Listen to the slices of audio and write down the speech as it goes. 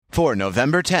For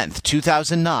November 10th,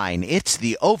 2009, it's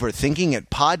the Overthinking It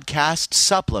podcast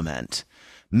supplement.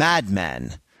 Mad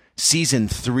Men, Season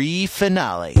 3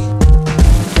 finale.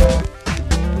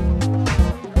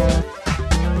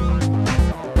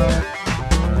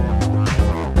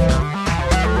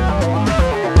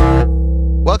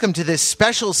 Welcome to this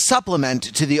special supplement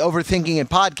to the Overthinking It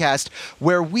podcast,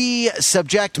 where we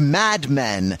subject Mad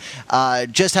Men,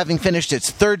 just having finished its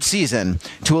third season,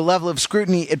 to a level of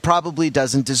scrutiny it probably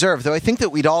doesn't deserve. Though I think that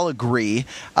we'd all agree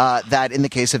that in the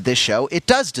case of this show, it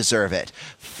does deserve it.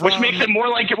 Which makes it more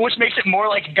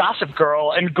like Gossip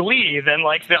Girl and Glee than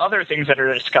like the other things that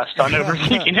are discussed on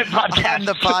Overthinking It podcast. On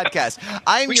the podcast,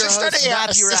 I'm your host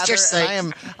Matthew Rather,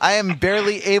 and I am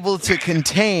barely able to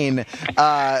contain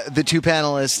the two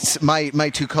panelists, my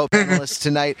two co-panelists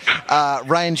tonight,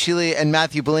 Ryan Sheely and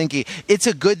Matthew Belinkie. It's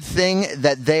a good thing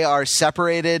that they are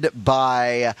separated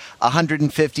by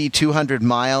 150, 200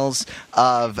 miles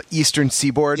of eastern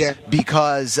seaboard,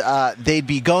 because they'd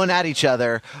be going at each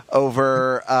other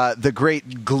over the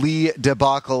great Glee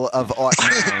debacle of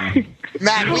autumn.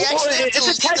 Matt, we actually it's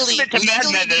a testament to Mad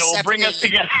Men that will bring us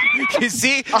together. You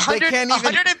see,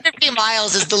 150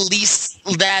 miles is the least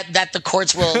that the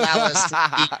courts will allow us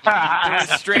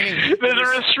to be. There's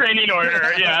a restraining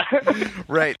order, yeah.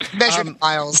 Right. Measured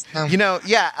miles.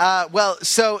 Well,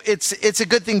 so it's a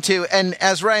good thing, too. And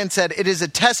as Ryan said, it is a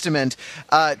testament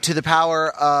to the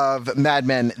power of Mad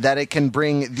Men that it can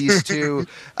bring these two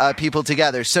people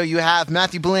together. So you have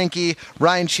Matthew Belinkie,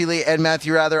 Ryan Sheely, and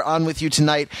Matthew Rather on with you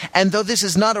tonight. And though this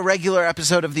is not a regular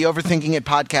episode of the Overthinking It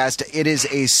podcast, it is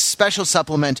a special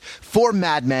supplement for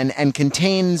Mad Men and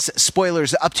contains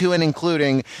spoilers up to and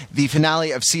including the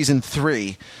finale of Season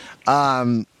 3.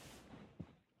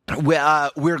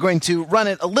 We're going to run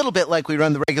it a little bit like we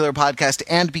run the regular podcast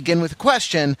and begin with a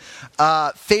question.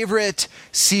 Favorite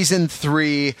Season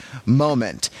 3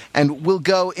 moment. And we'll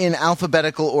go in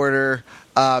alphabetical order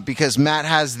because Matt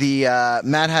has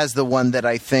the one that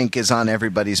I think is on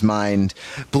everybody's mind.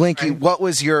 Belinkie, what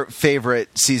was your favorite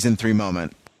Season 3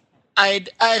 moment? I'd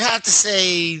have to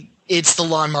say it's the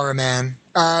Lawnmower Man.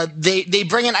 They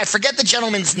bring in, I forget the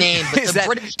gentleman's name,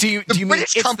 but do you mean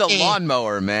it's company, the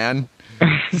Lawnmower Man?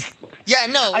 Yeah,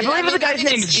 no. I believe the guy's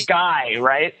name is Guy,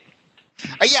 right?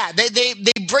 They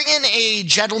bring in a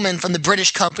gentleman from the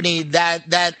British company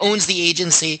that owns the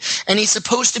agency, and he's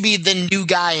supposed to be the new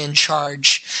guy in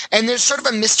charge. And there's sort of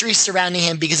a mystery surrounding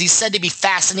him because he's said to be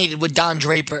fascinated with Don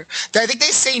Draper. I think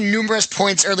they say numerous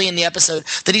points early in the episode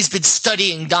that he's been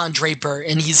studying Don Draper,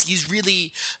 and he's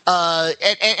really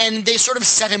and they sort of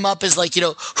set him up as like,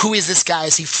 who is this guy?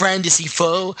 Is he friend? Is he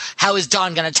foe? How is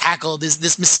Don going to tackle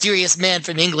this mysterious man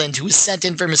from England who is sent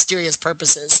in for mysterious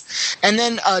purposes? And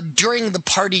then during the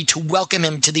party to welcome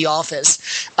him to the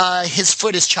office, his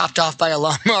foot is chopped off by a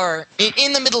lawnmower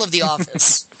in the middle of the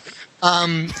office.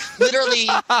 Literally,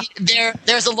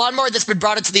 there's a lawnmower that's been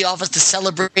brought into the office to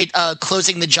celebrate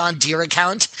closing the John Deere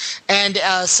account, and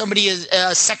somebody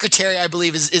a secretary, I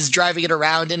believe, is driving it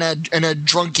around in a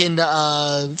drunken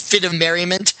fit of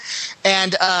merriment,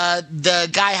 and the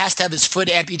guy has to have his foot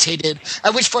amputated.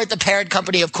 At which point, the parent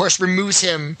company, of course, removes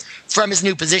him from his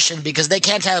new position because they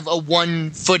can't have a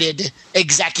one-footed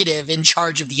executive in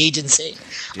charge of the agency.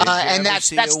 And that's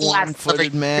the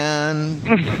one-footed man.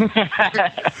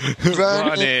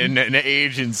 Running an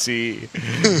agency.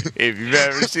 If you've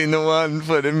ever seen the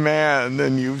one-footed man,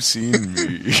 then you've seen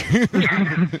me.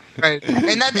 Right,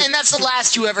 and that's the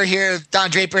last you ever hear of Don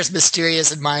Draper's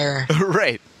mysterious admirer.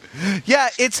 Right. Yeah,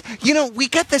 it's, we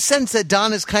get the sense that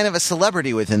Don is kind of a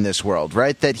celebrity within this world,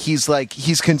 right? That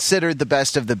he's considered the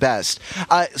best of the best.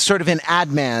 Sort of an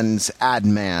ad man's ad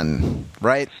man,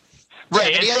 right?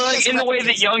 Right, it's like in the way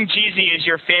that Young Jeezy is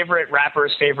your favorite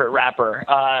rapper's favorite rapper.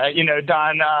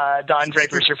 Don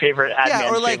Draper's your favorite ad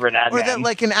man's favorite ad man. Or that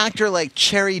like an actor like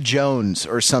Cherry Jones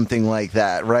or something like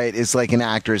that, right? Is like an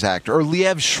actor's actor. Or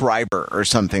Liev Schreiber or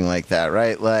something like that,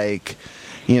 right? Like,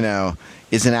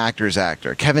 is an actor's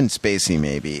actor. Kevin Spacey,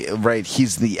 maybe, right?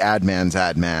 He's the ad man's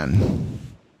ad man.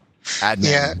 Ad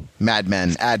men. Yeah. Mad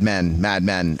men. Ad men. Mad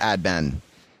men. Ad men.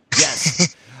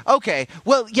 Yes. Okay.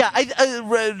 Well, yeah,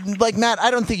 like Matt, I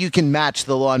don't think you can match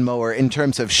the lawnmower in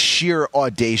terms of sheer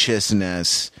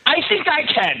audaciousness. I think I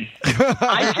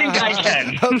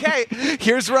can. Okay.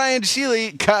 Here's Ryan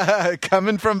Sheely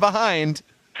coming from behind.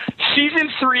 Season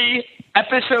 3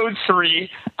 Episode 3,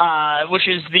 which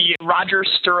is the Roger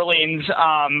Sterling's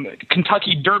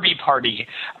Kentucky Derby Party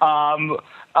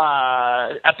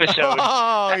episode.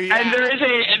 Oh, yeah. And there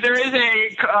is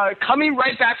a coming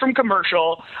right back from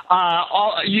commercial.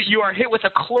 You are hit with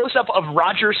a close up of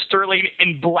Roger Sterling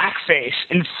in blackface,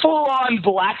 in full on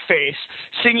blackface,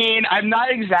 singing. I'm not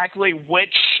exactly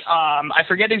which. I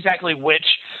forget exactly which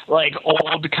like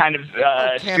old kind of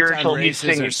spiritual he's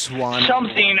singing.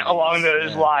 Something along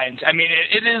those lines. I mean,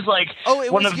 it is like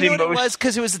one of the most. It was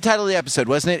because it was the title of the episode,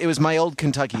 wasn't it? It was My Old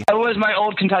Kentucky. It was My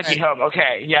Old Kentucky Home.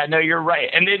 Okay, yeah, no, you're right,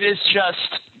 and it is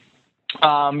just.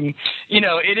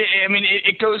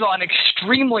 It goes on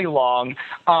extremely long,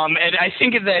 and I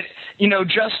think that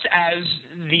just as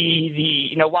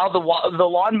while the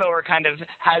lawnmower kind of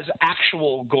has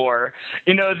actual gore,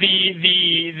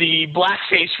 the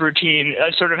blackface routine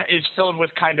sort of is filled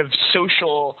with kind of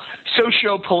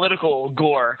socio-political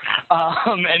gore,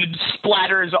 and it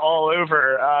splatters all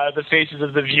over the faces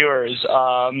of the viewers,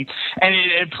 and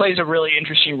it plays a really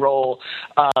interesting role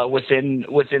within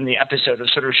the episode of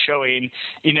sort of showing.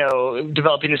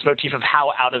 Developing this motif of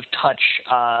how out of touch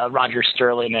Roger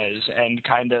Sterling is, and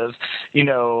kind of,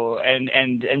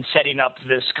 and setting up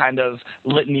this kind of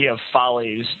litany of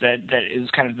follies that is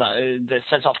kind of that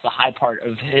sets off the high part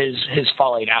of his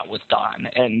falling out with Don,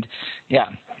 and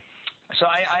yeah. So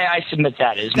I submit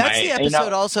that as that's the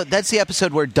episode. Also, that's the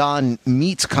episode where Don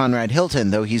meets Conrad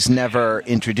Hilton, though he's never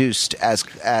introduced as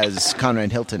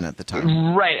Conrad Hilton at the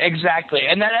time. Right, exactly.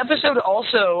 And that episode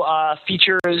also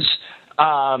features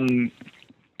a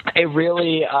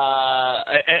really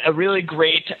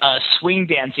great swing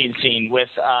dancing scene with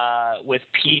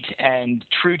Pete and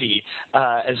Trudy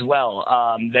as well.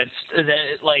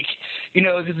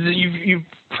 You've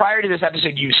prior to this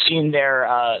episode, you've seen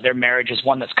their marriage as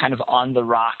one that's kind of on the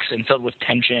rocks and filled with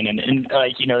tension and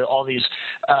all these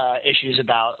issues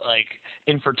about like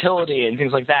infertility and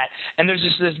things like that. And there's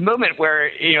just this moment where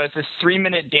it's this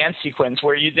 3-minute dance sequence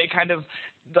where they kind of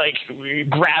like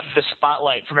grab the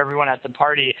spotlight from everyone at the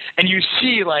party, and you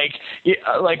see like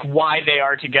why they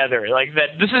are together. Like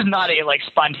that, this is not a like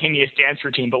spontaneous dance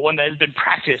routine, but one that has been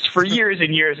practiced for years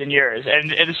and years and years.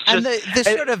 And it's just and the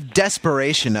sort of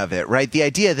desperation of it, right? The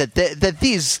idea that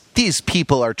these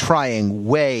people are trying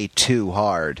way too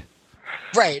hard.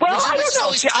 Right. Well, I don't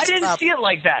know. I didn't see it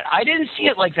like that. I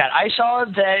saw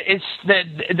that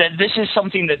that this is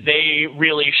something that they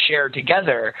really share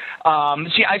together.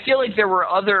 I feel like there were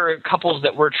other couples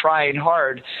that were trying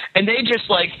hard, and they just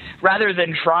like rather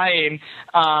than trying,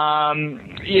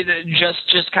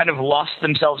 just kind of lost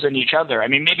themselves in each other. I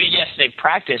mean, maybe yes, they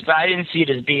practiced, but I didn't see it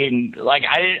as being like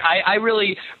I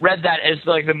really read that as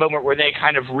like the moment where they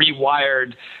kind of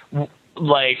rewired.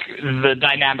 Like the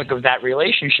dynamic of that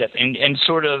relationship and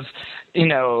sort of,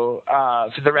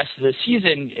 for the rest of the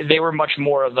season, they were much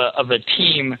more of a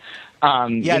team.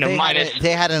 They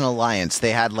had an alliance.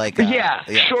 They had like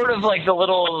sort of like the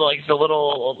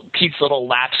little Pete's little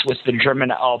lapse with the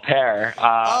German au pair.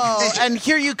 And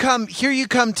here you come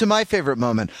to my favorite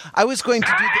moment. I was going to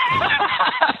do.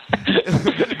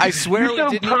 I swear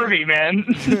you're so pervy, man.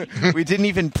 We didn't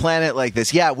even plan it like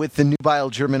this. Yeah, with the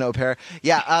nubile German au pair.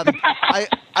 Yeah,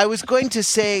 I was going to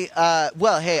say, I do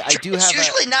have. It's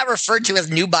usually not referred to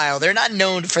as nubile. They're not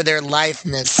known for their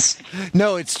litheness.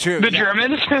 No, it's true. The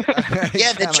Germans.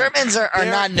 Yeah, the Germans are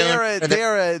not known.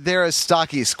 They're a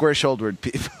stocky, square-shouldered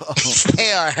people.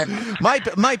 They are.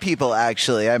 My people,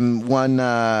 actually. I'm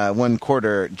one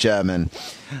quarter German,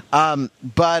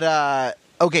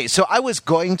 Okay, so I was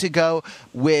going to go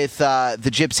with the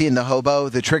gypsy and the hobo,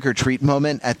 the trick-or-treat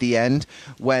moment at the end.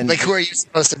 When who are you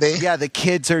supposed to be? Yeah, the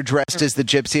kids are dressed as the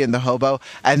gypsy and the hobo,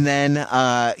 and then,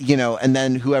 and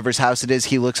then whoever's house it is,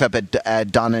 he looks up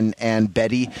at Don and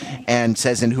Betty and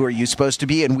says, and who are you supposed to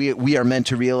be? And we are meant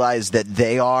to realize that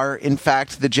they are, in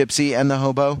fact, the gypsy and the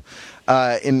hobo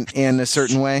in a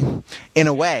certain way. In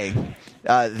a way.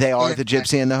 They are the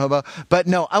gypsy and the hobo, but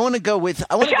no, I want to go with.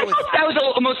 I thought that was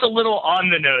almost a little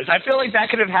on the nose. I feel like that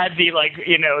could have had the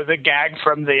the gag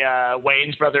from the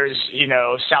Wayans Brothers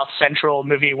South Central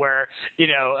movie where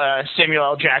Samuel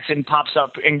L. Jackson pops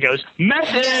up and goes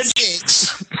message.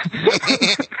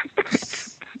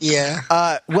 Yeah.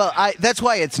 That's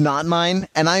why it's not mine,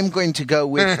 and I'm going to go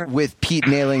with Pete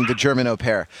nailing the German au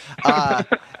pair.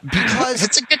 Because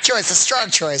it's a good choice, a strong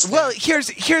choice. Well,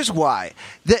 here's why.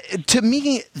 To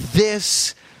me,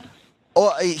 this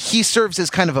he serves as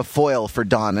kind of a foil for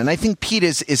Don, and I think Pete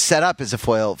is set up as a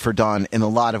foil for Don in a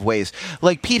lot of ways.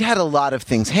 Like Pete had a lot of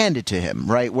things handed to him,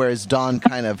 right? Whereas Don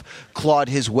kind of clawed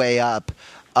his way up.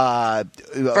 From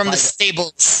the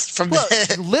stables.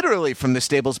 literally from the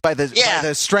stables by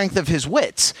the strength of his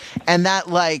wits, and that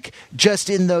like just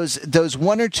in those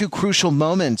one or two crucial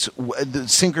moments, the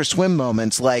sink or swim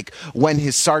moments, like when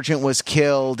his sergeant was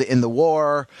killed in the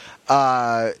war.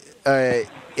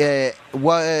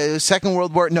 Second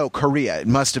World War? No, Korea. It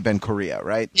must have been Korea,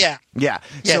 right? Yeah.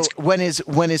 So when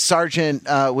his sergeant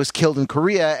was killed in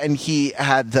Korea, and he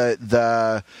had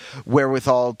the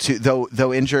wherewithal to,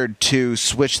 though injured, to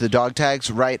switch the dog tags,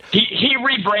 right? He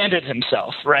rebranded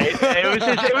himself, right?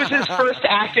 It was his first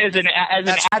act as an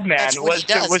ad man was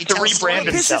to rebrand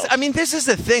himself. This is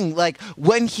the thing. Like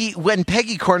when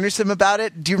Peggy corners him about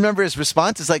it, do you remember his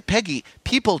response? It's like, Peggy,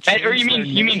 people change or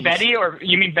you mean Betty, or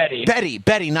you mean Betty?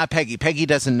 Betty, not Peggy. Peggy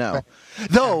doesn't know.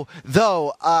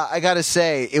 Though, I gotta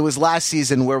say, it was last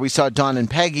season where we saw Dawn and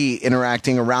Peggy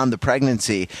interacting around the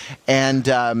pregnancy, and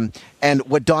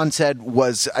what Dawn said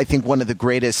was, I think, one of the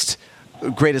greatest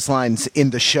lines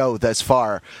in the show thus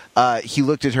far. He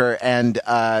looked at her and,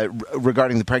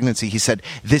 regarding the pregnancy, he said,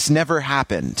 "This never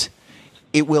happened.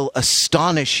 It will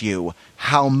astonish you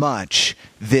how much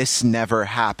this never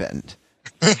happened."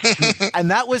 And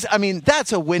that was,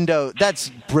 that's a window, that's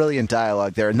brilliant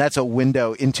dialogue there, and that's a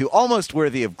window into almost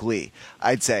worthy of Glee,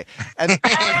 I'd say. And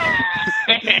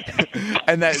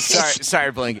and that,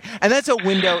 sorry, Blink. And that's a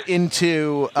window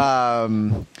into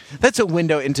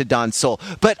Don's soul.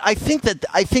 But I think that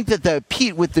the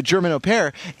Pete with the German au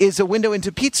pair is a window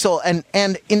into Pete's soul, and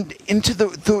into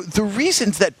the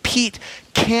reasons that Pete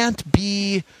can't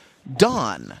be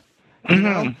Don. You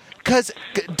know? Because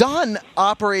Don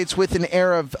operates with an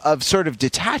air of sort of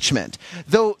detachment,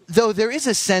 though there is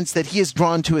a sense that he is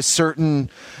drawn to a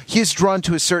certain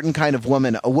kind of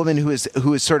woman, a woman who is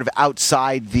sort of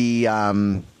outside the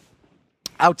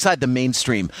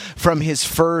mainstream, from his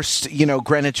first,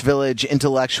 Greenwich Village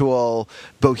intellectual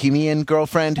bohemian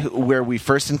girlfriend, where we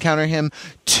first encounter him,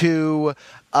 to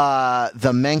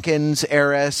the Menkins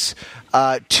heiress,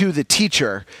 to the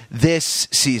teacher this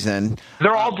season.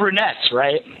 They're all brunettes,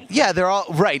 right? Yeah, they're all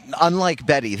right. Unlike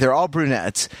Betty, they're all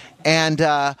brunettes, and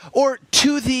or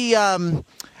to the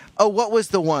what was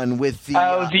the one with the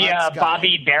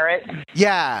Bobby Barrett?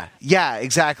 Yeah,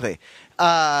 exactly.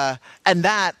 And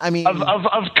that,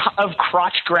 of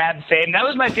crotch grab fame. That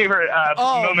was my favorite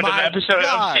moment of the episode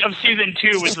of season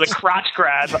 2 was the crotch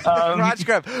grab. Crotch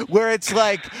grab, where it's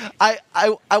like, I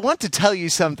want to tell you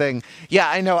something. Yeah,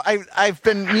 I know. I've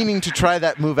been meaning to try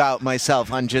that move out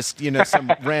myself on just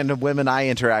some random women I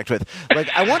interact with.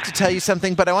 Like, I want to tell you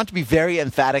something, but I want to be very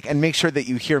emphatic and make sure that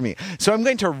you hear me. So I'm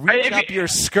going to reach up your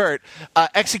skirt,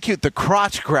 execute the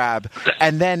crotch grab,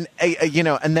 and then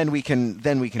and then we can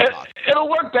talk. It'll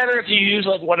work better if you use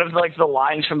like one of the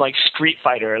lines from like Street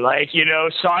Fighter,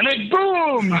 Sonic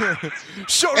Boom.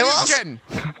 Shoryuken.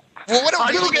 Well, what would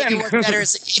really make it work better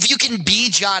is if you can be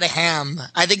John Hamm.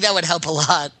 I think that would help a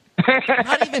lot.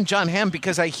 Not even John Hamm,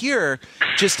 because I hear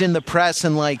just in the press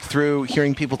and like through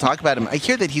hearing people talk about him, I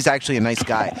hear that he's actually a nice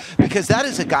guy, because that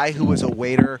is a guy who was a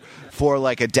waiter for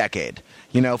like a decade.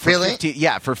 For really?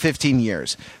 15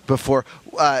 years before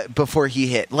he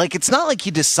hit. Like, it's not like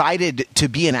he decided to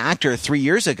be an actor 3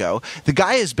 years ago. The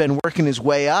guy has been working his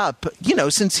way up,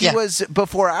 since he was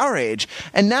before our age,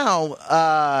 and now,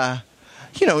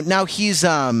 now he's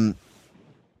I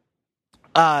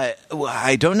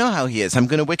don't know how he is. I'm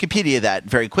going to Wikipedia that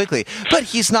very quickly, but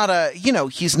he's not a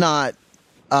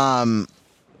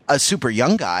super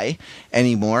young guy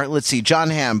anymore. Let's see. John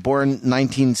Hamm, born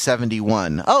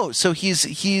 1971. Oh, so he's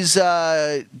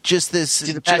just this.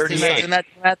 Do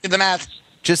the math.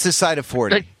 Just this side of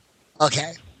 40.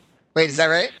 Okay. Wait, is that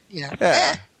right?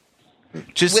 Yeah.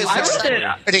 Just. I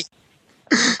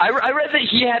read that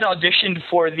he had auditioned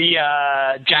for the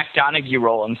Jack Donaghy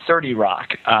role in 30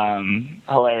 Rock.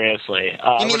 Hilariously.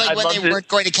 You mean like when they weren't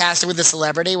going to cast it with a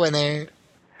celebrity when they?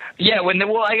 Yeah,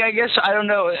 I guess, I don't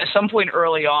know, at some point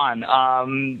early on,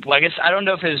 I guess, I don't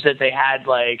know if it was that they had,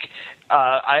 I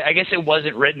guess it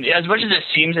wasn't written, as much as it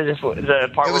seems as if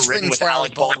the part was written with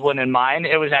Alec Baldwin in mind,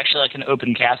 it was actually like an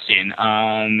open casting,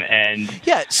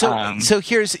 So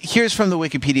here's from the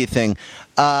Wikipedia thing.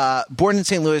 Born in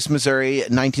St. Louis, Missouri,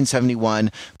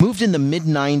 1971, moved in the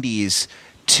mid-90s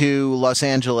to Los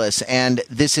Angeles, and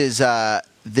this is a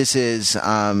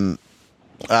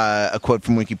quote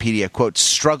from Wikipedia, quote,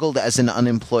 struggled as an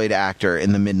unemployed actor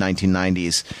in the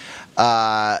mid-1990s.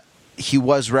 He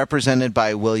was represented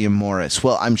by William Morris.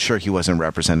 Well, I'm sure he wasn't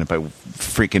represented by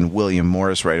freaking William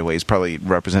Morris right away. He's probably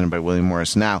represented by William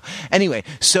Morris now. Anyway,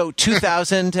 so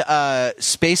 2000,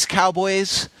 Space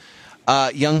Cowboys,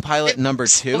 young pilot number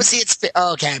 2. Was he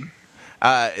okay.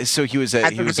 So he was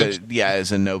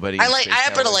as a nobody. I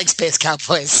happen to like Space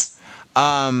Cowboys.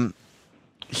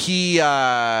 he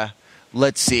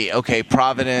let's see. Okay,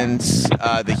 Providence,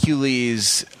 the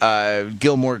Huleys,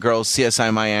 Gilmore Girls,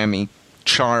 CSI Miami,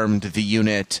 Charmed, The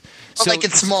Unit. So, like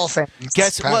it's small things.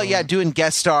 Doing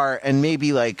guest star and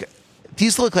maybe like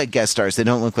these look like guest stars. They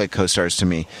don't look like co-stars to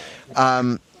me.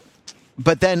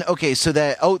 But then, okay, so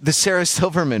the Sarah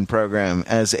Silverman program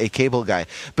as a cable guy,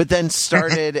 but then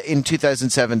started in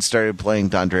 2007, started playing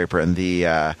Don Draper, and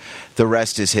the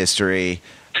rest is history.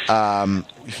 The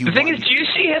thing is, do you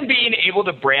see him being able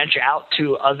to branch out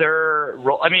to other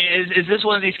roles? I mean, is this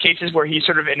one of these cases where he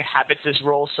sort of inhabits this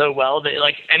role so well that,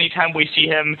 like, anytime we see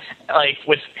him, like,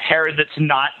 with hair that's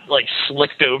not, like,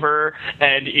 slicked over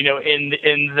and, you know, in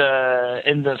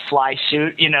the fly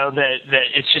suit, you know, that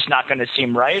it's just not going to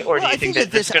seem right? Or do you think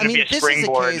that this is going to be a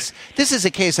springboard? This is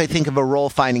a case, I think, of a role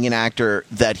finding an actor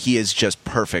that he is just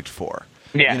perfect for.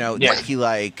 Yeah, you know, yeah. he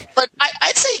like. But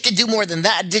I'd say he could do more than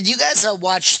that. Did you guys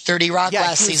watch 30 Rock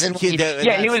last season? He was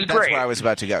great. That's where I was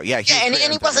about to go. Yeah, and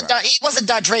he wasn't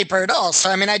Don Draper at all. So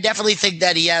I mean, I definitely think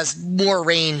that he has more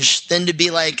range than to be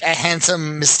like a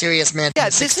handsome, mysterious man. Yeah,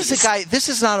 this is a guy. This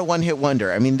is not a one-hit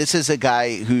wonder. I mean, this is a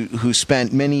guy who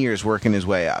spent many years working his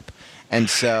way up. And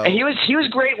so he was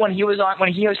great when he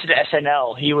hosted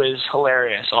SNL. He was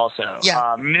hilarious also.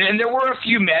 Yeah. And there were a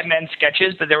few Mad Men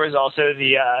sketches, but there was also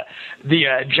the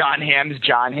John Hamm's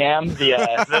John Ham,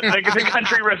 the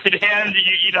country roasted ham that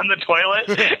you eat on the toilet,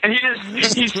 and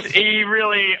he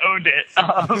really owned it.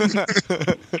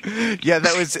 Yeah,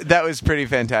 that was pretty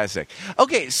fantastic.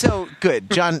 Okay, so good,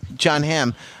 John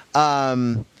Hamm.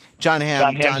 John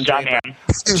Ham's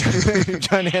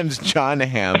John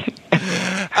Hamm.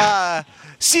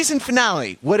 Season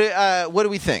finale. What do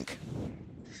we think?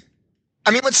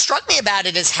 I mean, what struck me about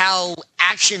it is how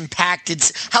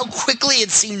action-packed how quickly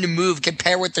it seemed to move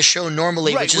compared with the show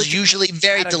normally, which is usually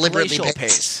very deliberately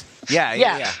paced.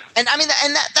 Yeah. And I mean,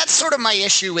 that's sort of my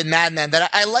issue with Mad Men, that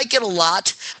I like it a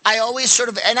lot. I always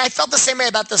and I felt the same way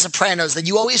about The Sopranos, that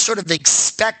you always sort of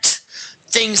expect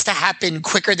things to happen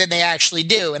quicker than they actually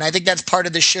do. And I think that's part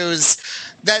of the show's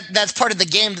that's part of the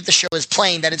game that the show is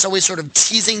playing, that it's always sort of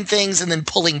teasing things and then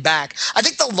pulling back. I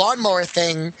think the lawnmower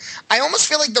thing, I almost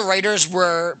feel like the writers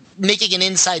were making an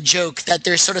inside joke that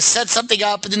they're sort of set something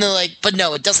up and then they're like, but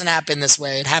no, it doesn't happen this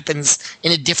way. It happens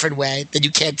in a different way that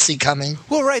you can't see coming.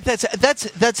 Well, right.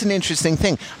 That's an interesting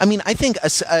thing. I mean, I think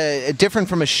different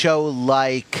from a show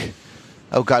like,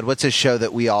 oh God, what's a show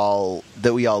that we all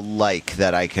like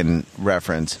that I can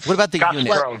reference? What about the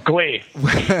Unit? Glee.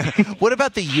 What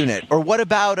about the Unit? Or what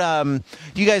about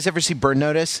do you guys ever see Burn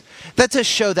Notice? That's a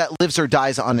show that lives or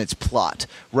dies on its plot,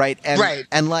 right?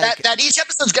 And like that each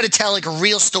episode's going to tell like a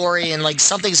real story and like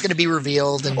something's going to be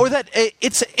revealed. Or that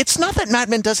it's not that Mad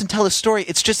Men doesn't tell a story.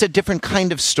 It's just a different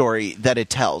kind of story that it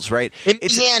tells, right?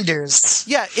 It meanders.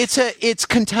 Yeah, it's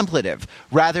contemplative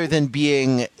rather than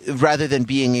being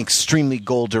extremely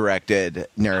goal-directed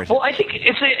narrative. Well, I think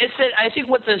I think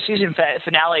what the season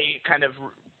finale kind of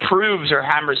proves or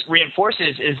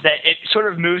reinforces is that it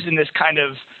sort of moves in this kind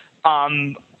of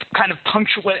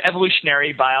punctuate,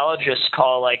 evolutionary biologists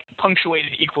call like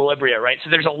punctuated equilibria, right? So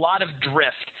there's a lot of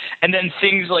drift, and then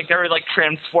things like there are like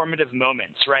transformative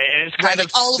moments, right? And it's kind of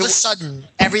all of a sudden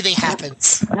everything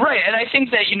happens, right? And I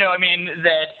think that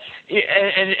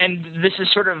and this is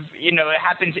sort of, it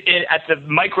happens at the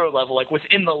micro level, like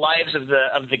within the lives of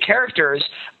the characters,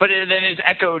 but it then is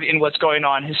echoed in what's going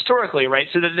on historically, right?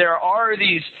 So that there are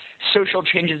these social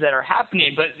changes that are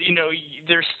happening, but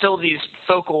there's still these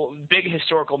big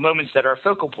historical moments that are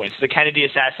focal points. The Kennedy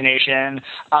assassination,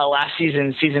 last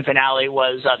season finale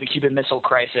was the Cuban Missile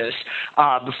Crisis.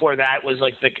 Before that was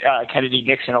like the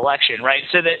Kennedy-Nixon election, right?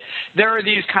 So that there are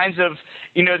these kinds of,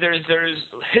 there's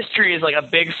history is like a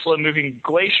big slow-moving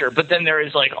glacier, but then there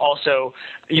is like also,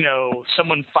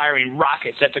 someone firing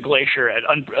rockets at the glacier at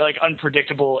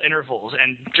unpredictable intervals,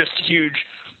 and just huge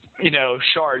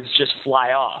shards just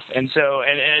fly off. And so,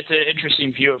 and it's an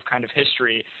interesting view of kind of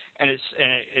history, and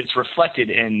it's reflected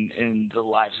in the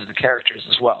lives of the characters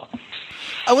as well.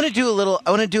 I want to do a little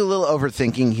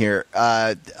overthinking here.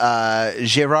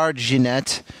 Gérard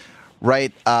Ginet,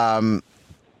 right,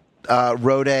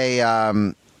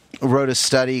 wrote a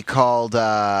study called,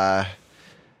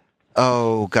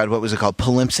 oh God, what was it called?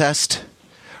 Palimpsest,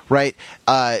 right?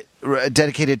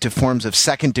 Dedicated to forms of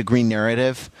second-degree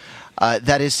narrative.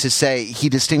 That is to say, he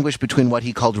distinguished between what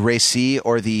he called récit,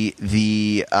 or the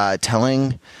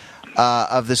telling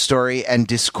of the story, and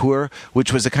discours,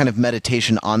 which was a kind of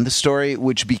meditation on the story,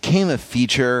 which became a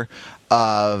feature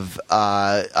of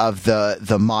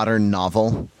the modern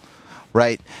novel.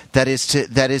 Right. That is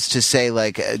to say,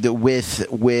 like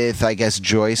with I guess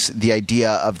Joyce, the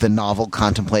idea of the novel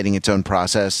contemplating its own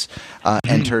process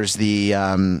enters the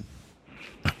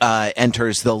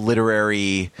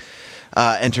literary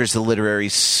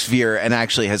sphere, and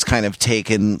actually has kind of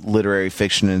taken literary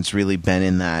fiction and it's really been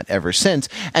in that ever since.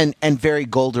 And very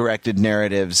goal-directed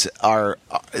narratives are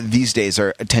these days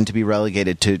tend to be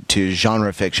relegated to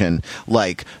genre fiction,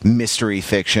 like mystery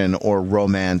fiction or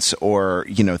romance, or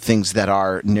things that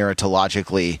are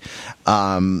narratologically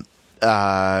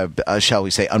shall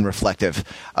we say unreflective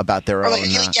about their own. Like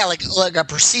a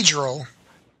procedural.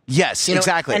 Yes,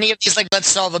 exactly. Any of these, like, let's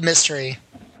solve a mystery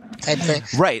type thing.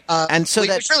 Right. And so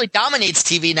which really dominates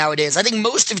TV nowadays. I think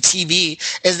most of TV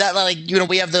is that, like,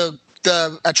 we have the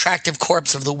attractive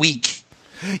corpse of the week.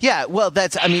 Yeah, well,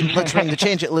 let's ring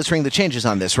the changes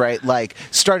on this, right? Like,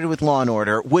 started with Law and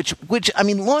Order, which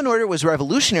Law and Order was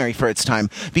revolutionary for its time,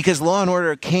 because Law and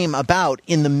Order came about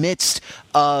in the midst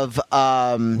of,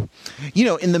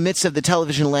 in the midst of the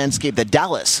television landscape that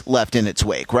Dallas left in its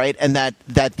wake, right? And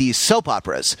that these soap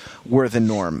operas were the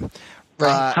norm.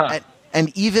 Right.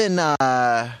 And even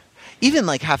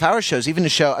like half-hour shows, even a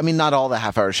show, not all the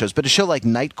half-hour shows, but a show like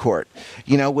Night Court,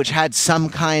 which had some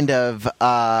kind of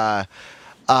the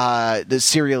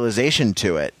serialization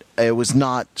to it. It was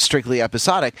not strictly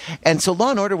episodic. And so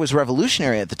Law & Order was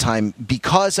revolutionary at the time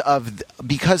because of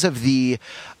the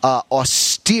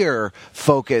austere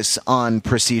focus on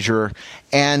procedure,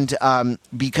 and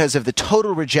because of the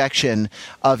total rejection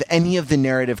of any of the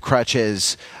narrative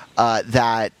crutches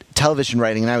that television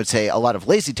writing, and I would say a lot of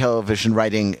lazy television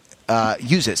writing,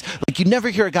 uses. Like, you never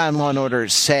hear a guy in Law & Order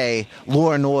say,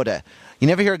 Law & Order. You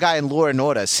never hear a guy in Law &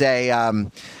 Order say,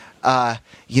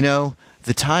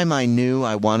 the time I knew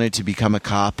I wanted to become a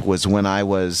cop was when I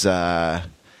was... No,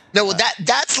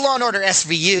 that's Law & Order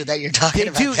SVU that you're talking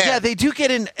about there. Yeah, they do get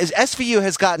in... SVU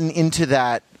has gotten into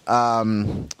that...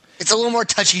 it's a little more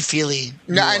touchy-feely.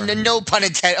 No pun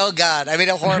intended. Oh, God. I made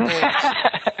a horrible...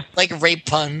 like rape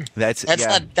pun. That's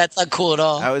not cool at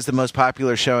all. That was the most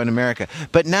popular show in America.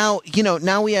 But now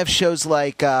we have shows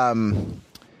like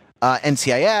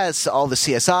NCIS, all the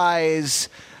CSIs,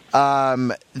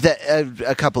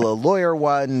 a couple of lawyer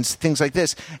ones, things like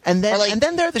this, and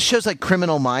then there are the shows like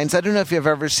Criminal Minds. I don't know if you've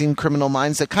ever seen Criminal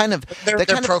Minds. They're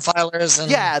profilers.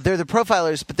 Yeah, they're the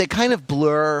profilers, but they kind of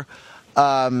blur.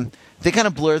 They kind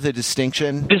of blur the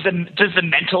distinction. Does the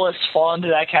Mentalist fall into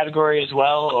that category as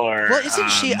well, or? Well, isn't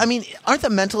she? Aren't the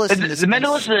Mentalists? The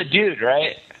Mentalist is a dude,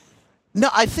 right? No,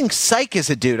 I think Psych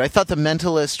is a dude. I thought the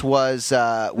Mentalist was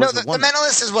the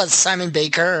Mentalist is what, Simon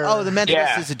Baker? Oh, the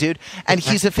Mentalist is a dude, and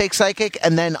he's a fake psychic,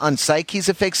 and then on Psych he's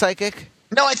a fake psychic.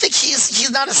 No, I think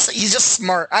he's not he's just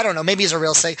smart. I don't know. Maybe he's a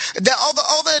real psychic. All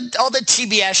the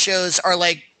TBS shows are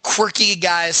like quirky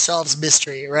guy solves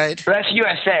mystery, right? But that's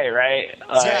USA, right?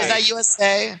 Is that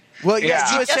USA? Well,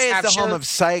 yeah, USA is the home of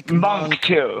Psych, Monk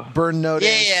too. Burn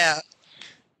Notice. Yeah.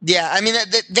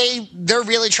 They're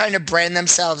really trying to brand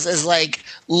themselves as like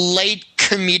late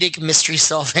comedic mystery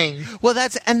solving. Well,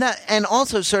 and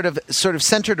also sort of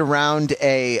centered around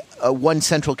a one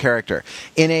central character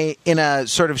in a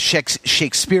sort of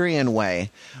Shakespearean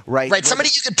way. Right. Somebody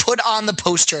you could put on the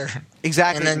poster.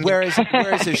 Exactly. Whereas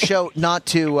a show, not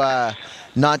to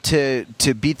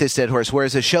beat this dead horse,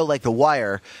 whereas a show like The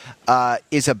Wire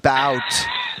is about,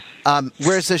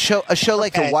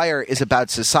 The Wire is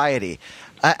about society.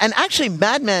 And actually,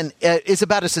 Mad Men is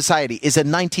about a society, is a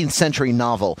 19th century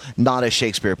novel, not a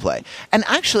Shakespeare play. And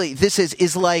actually, this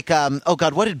is like,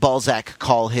 what did Balzac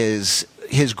call his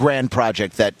grand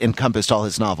project that encompassed all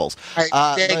his novels?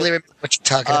 I vaguely remember what you're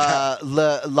talking about.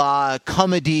 La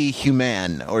Comédie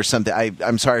Humaine, or something.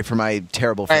 I'm sorry for my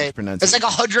terrible French pronunciation. It's like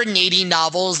 180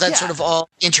 novels that sort of all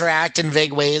interact in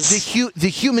vague ways. The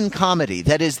human comedy.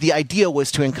 That is, the idea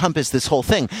was to encompass this whole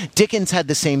thing. Dickens had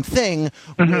the same thing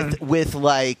with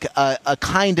like a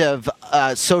kind of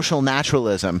social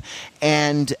naturalism,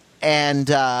 and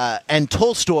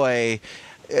Tolstoy.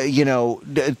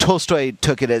 Tolstoy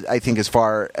took it, I think, as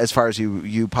far as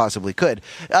you possibly could,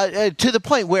 to the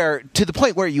point where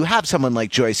you have someone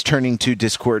like Joyce turning to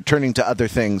Discord, turning to other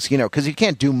things, because you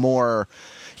can't do more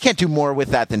with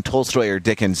that than Tolstoy or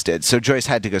Dickens did. So Joyce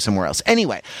had to go somewhere else.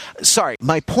 Anyway, sorry.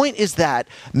 My point is that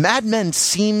Mad Men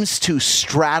seems to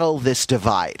straddle this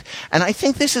divide. And I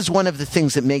think this is one of the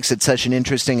things that makes it such an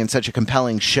interesting and such a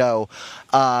compelling show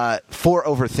for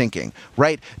overthinking,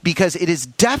 right? Because it is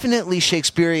definitely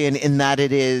Shakespearean in that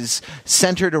it is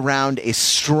centered around a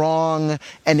strong,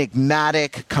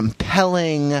 enigmatic,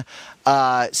 compelling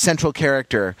central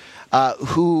character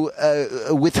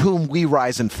with whom we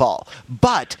rise and fall.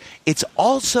 But it's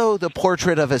also the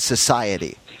portrait of a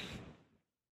society.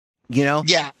 You know?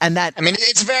 Yeah. And that, I mean,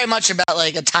 it's very much about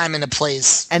like a time and a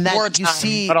place. And that more you time,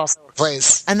 see, but also a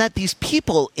place. And that these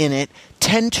people in it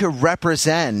tend to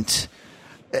represent.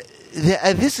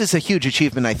 This is a huge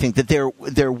achievement, I think, that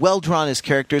they're well drawn as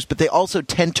characters, but they also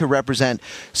tend to represent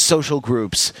social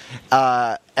groups,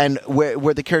 and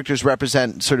where the characters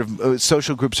represent sort of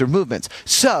social groups or movements.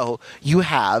 So you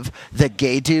have the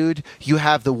gay dude, you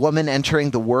have the woman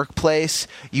entering the workplace,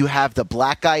 you have the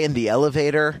black guy in the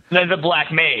elevator, the black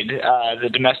maid, the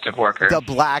domestic worker, the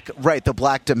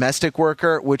black domestic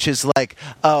worker, which is like,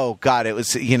 oh God, it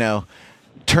was,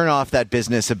 turn off that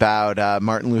business about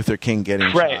Martin Luther King getting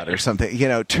shot or something.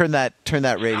 Turn that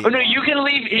radio. Oh no, you can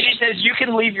leave. He says you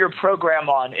can leave your program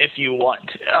on if you want.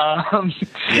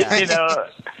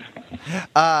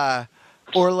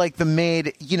 Or like the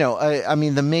maid. I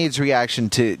mean, the maid's reaction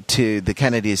to the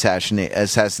Kennedy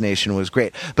assassination was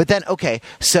great. But then, okay,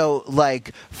 so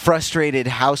like frustrated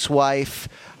housewife,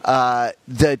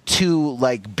 the two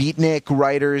like beatnik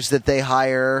writers that they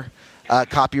hire.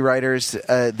 Copywriters,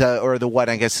 the one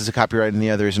I guess is a copywriter and the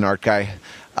other is an art guy,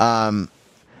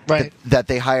 right? That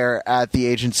they hire at the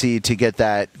agency to get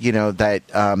that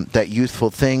that youthful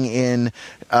thing in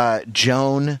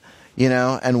Joan,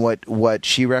 and what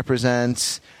she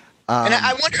represents. And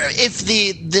I wonder if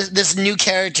this new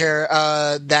character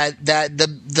that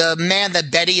the man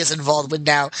that Betty is involved with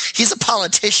now, he's a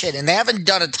politician, and they haven't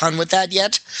done a ton with that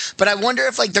yet. But I wonder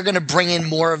if like they're going to bring in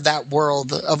more of that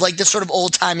world of like this sort of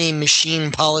old timey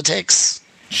machine politics.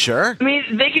 Sure. I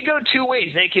mean, they could go two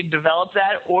ways. They could develop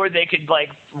that, or they could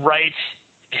like write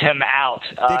him out.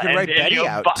 They could write Betty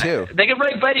out too. They could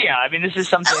write Betty out. I mean, this is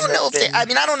something. I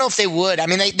don't know if they would. I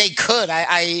mean, they could.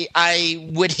 I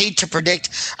would hate to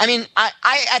predict. I mean, I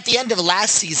at the end of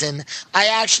last season, I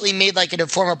actually made like an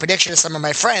informal prediction to some of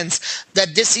my friends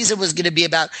that this season was going to be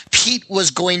about Pete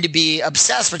was going to be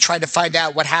obsessed with trying to find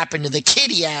out what happened to the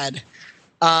kid he had,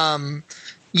 and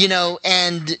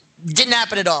didn't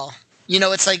happen at all.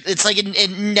 It's like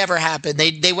it never happened.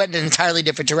 They went in an entirely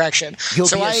different direction. You'll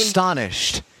be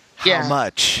astonished how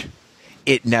much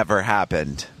it never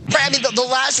happened. Right, I mean, the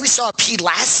last we saw Pete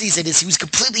last season is he was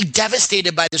completely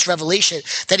devastated by this revelation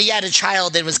that he had a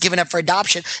child and was given up for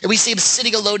adoption. And we see him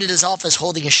sitting alone in his office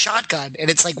holding a shotgun. And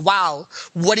it's like, wow,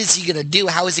 what is he going to do?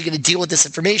 How is he going to deal with this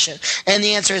information? And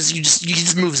the answer is he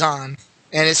just moves on.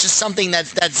 And it's just something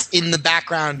that's in the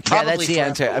background. Probably that's the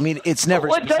answer. I mean, it's never.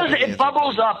 Well, it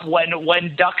bubbles up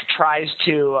when Duck tries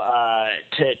to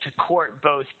court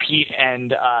both Pete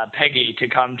and Peggy to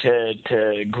come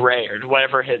to Gray or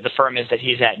whatever the firm is that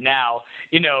he's at now.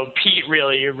 Pete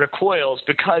really recoils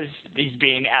because he's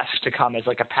being asked to come as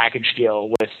like a package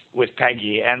deal with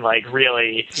Peggy, and like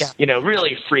really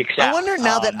freaks out. I wonder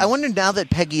now that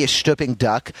Peggy is stooping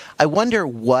Duck. I wonder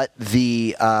what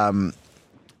the.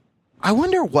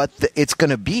 It's going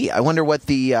to be. I wonder what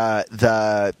the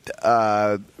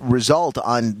result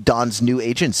on Don's new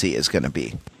agency is going to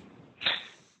be.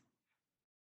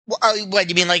 What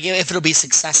you mean, like if it'll be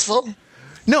successful?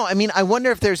 No, I mean I wonder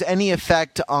if there's any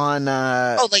effect on.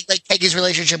 Like Peggy's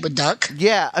relationship with Duck.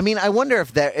 Yeah, I mean I wonder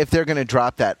if they're going to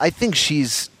drop that. I think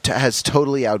has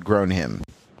totally outgrown him.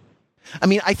 I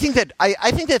mean I think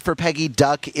that for Peggy,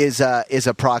 Duck is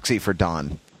a proxy for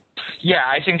Don. Yeah,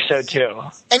 I think so too.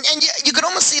 And you could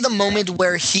almost see the moment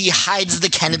where he hides the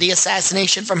Kennedy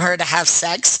assassination from her to have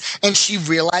sex, and she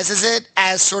realizes it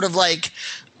as sort of like,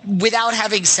 without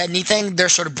having said anything, they're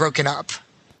sort of broken up.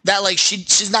 That like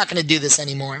she's not going to do this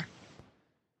anymore.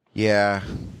 Yeah.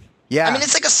 I mean,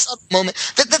 it's like a subtle moment.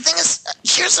 The thing is,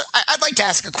 I'd like to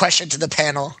ask a question to the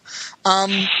panel.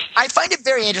 I find it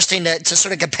very interesting to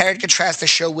sort of compare and contrast the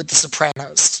show with The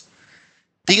Sopranos.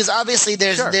 Because obviously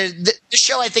the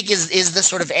show, I think, is the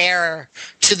sort of heir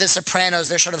to The Sopranos,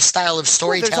 their sort of style of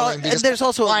storytelling. And there's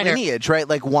also a lineage, right?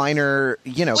 Like Weiner,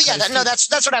 Well, yeah, that's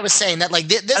what I was saying. That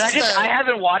like I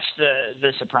haven't watched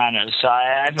the Sopranos, so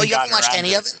I haven't. Oh, you haven't watched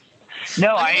any of it?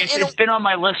 No, it's been on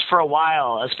my list for a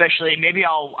while. Especially, maybe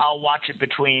I'll watch it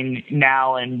between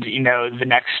now and the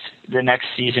next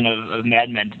season of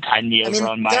Mad Men to tide me over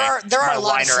on my. There are a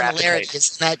lot of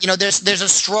similarities in that. There's a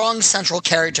strong central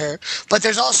character, but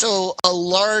there's also a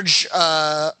large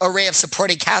array of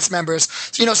supporting cast members.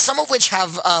 Some of which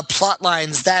have plot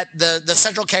lines that the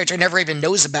central character never even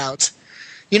knows about.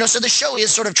 So the show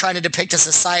is sort of trying to depict a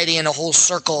society in a whole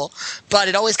circle, but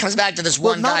it always comes back to this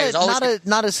one guy who's always...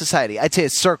 Not a society. I'd say a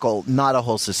circle, not a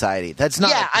whole society. That's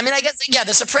not... Yeah, I guess,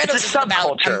 The Sopranos is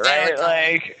about America.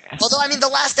 Right? Although, the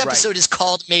last episode is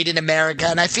called Made in America,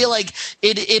 and I feel like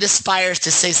it aspires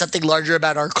to say something larger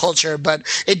about our culture, but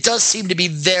it does seem to be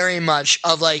very much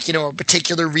of, a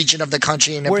particular region of the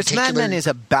country. Whereas Mad Men is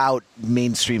about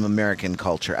mainstream American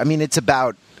culture. It's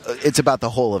about the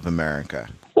whole of America.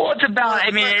 Well, it's about,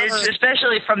 it's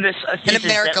especially from this thesis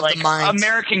that,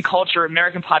 American culture,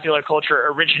 American popular culture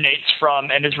originates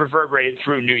from and is reverberated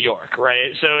through New York,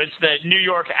 right? So it's that New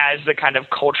York as the kind of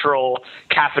cultural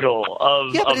capital of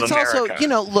America. Yeah, but it's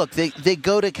also, look, they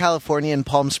go to California and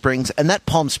Palm Springs, and that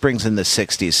Palm Springs in the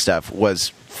 60s stuff was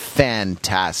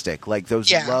fantastic. Like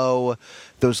those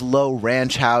low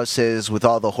ranch houses with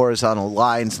all the horizontal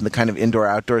lines and the kind of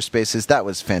indoor-outdoor spaces, that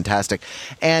was fantastic.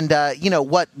 And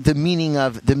what the meaning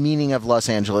of Los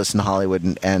Angeles and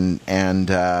Hollywood and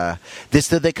this,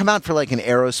 they come out for like an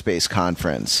aerospace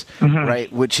conference,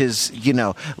 right? Which is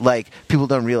people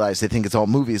don't realize, they think it's all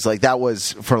movies. Like that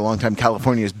was for a long time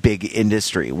California's big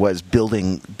industry was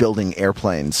building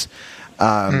airplanes.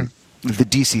 The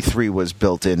DC-3 was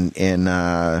built in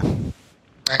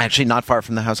actually not far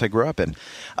from the house I grew up in.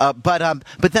 But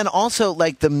then also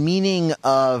like the meaning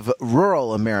of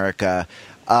rural America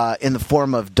in the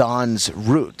form of Don's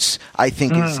roots, I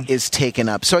think is taken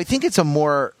up. So I think it's a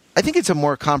more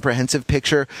comprehensive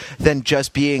picture than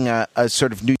just being a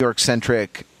sort of New York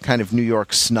centric kind of New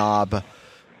York snob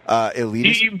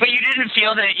elitist. But you didn't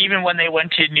feel that even when they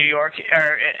went to New York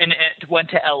and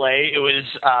went to L.A., it was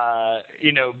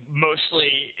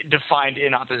mostly defined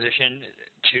in opposition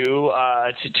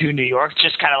to New York,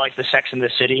 just kind of like the Sex and the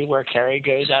City, where Carrie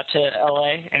goes out to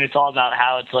L.A. and it's all about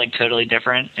how it's like totally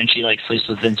different, and she like sleeps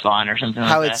with Vince Vaughn or something.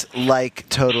 How like it's like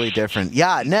totally different.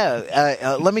 Yeah, no.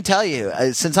 Let me tell you,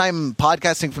 since I'm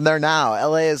podcasting from there now,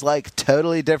 L.A. is like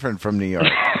totally different from New York.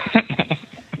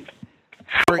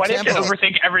 Why do you have to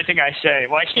overthink everything I say?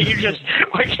 Why can't you just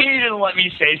let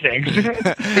me say things?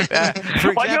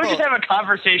 Why don't we just have a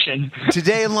conversation?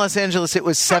 Today in Los Angeles, it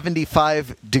was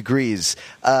 75 degrees.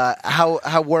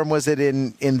 How warm was it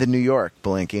in the New York,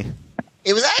 Belinkie?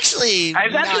 It was actually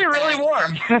really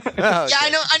warm. Oh, okay. Yeah, I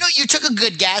know. You took a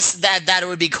good guess that it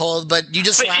would be cold, but you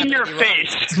just in your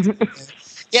face.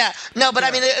 Yeah, no, but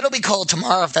it'll be cold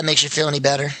tomorrow if that makes you feel any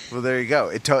better. Well, there you go.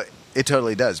 It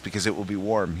totally does, because it will be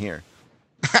warm here.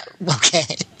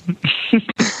 Okay.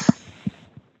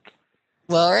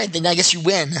 Well, all right, then I guess you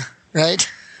win, right?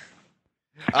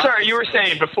 Sorry, you were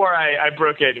saying before I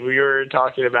broke it, we were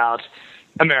talking about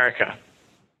America.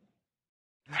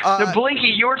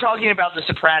 Belinkie, you were talking about The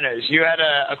Sopranos. You had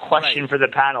a question for the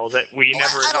panel that we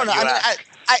never. I don't know.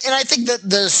 I think that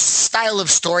the style of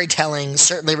storytelling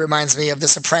certainly reminds me of The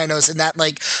Sopranos, in that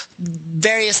like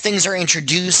various things are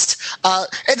introduced. And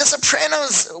The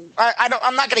Sopranos,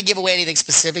 I'm not going to give away anything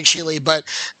specific, Sheely, but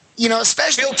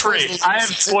especially feel free. I have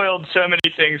spoiled so many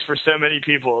things for so many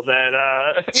people that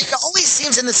it always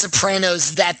seems in The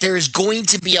Sopranos that there's going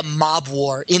to be a mob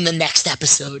war in the next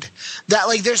episode. That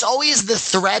like there's always the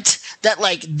threat that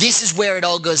like this is where it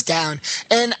all goes down.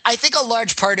 And I think a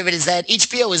large part of it is that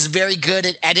HBO is very good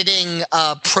at editing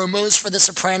promos for The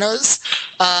Sopranos,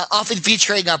 often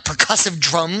featuring percussive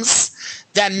drums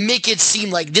that make it seem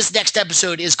like this next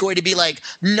episode is going to be like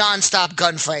nonstop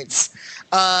gunfights.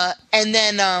 And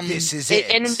then this is it.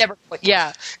 And it never,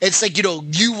 yeah, it's like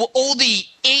you only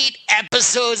 8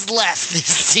 episodes left this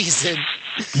season,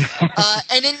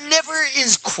 and it never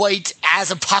is quite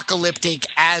as apocalyptic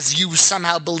as you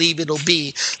somehow believe it'll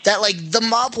be. That like the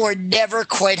mob war never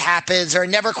quite happens, or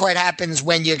never quite happens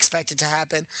when you expect it to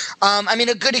happen.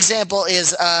 A good example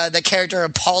is the character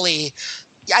of Paulie.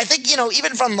 I think,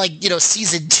 even from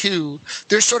season 2,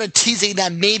 they're sort of teasing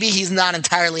that maybe he's not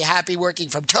entirely happy working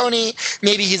from Tony.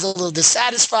 Maybe he's a little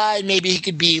dissatisfied. Maybe he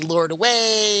could be lured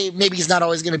away. Maybe he's not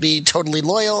always going to be totally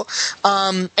loyal.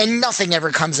 And nothing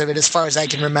ever comes of it as far as I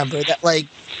can remember. That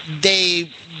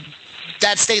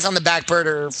that stays on the back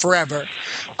burner forever.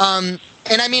 And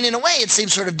in a way, it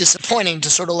seems sort of disappointing to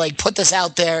sort of like put this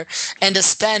out there and to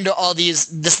spend all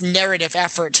this narrative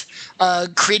effort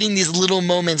creating these little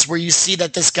moments where you see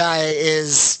that this guy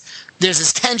there's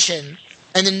this tension,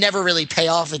 and then never really pay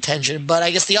off the tension. But I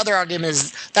guess the other argument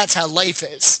is that's how life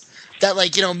is. That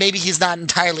maybe he's not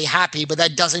entirely happy, but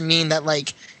that doesn't mean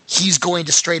that he's going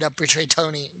to straight up betray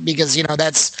Tony, because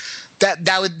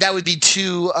that would be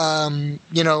too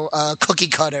cookie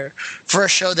cutter for a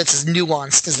show that's as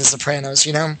nuanced as The Sopranos,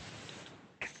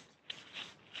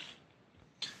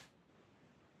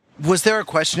 Was there a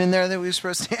question in there that we were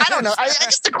supposed to answer? I don't know. I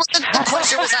guess the question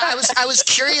was I was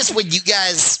curious what you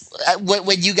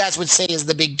guys would say is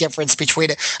the big difference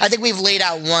between it. I think we've laid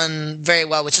out one very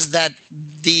well, which is that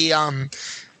the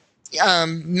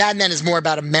Mad Men is more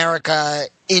about America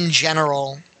in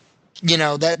general. You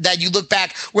know, that you look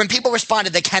back when people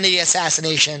responded to the Kennedy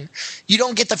assassination, you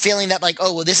don't get the feeling that like,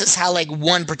 oh, well, this is how like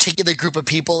one particular group of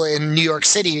people in New York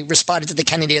City responded to the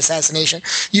Kennedy assassination.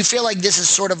 You feel like this is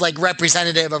sort of like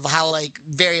representative of how like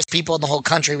various people in the whole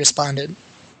country responded.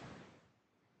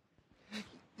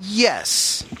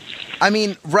 Yes. I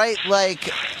mean, right, like,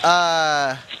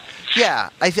 yeah,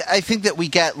 I think that we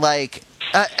get like,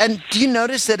 and do you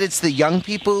notice that it's the young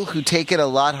people who take it a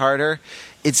lot harder?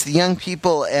 It's the young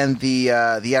people and the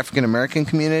African-American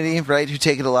community, right, who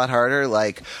take it a lot harder.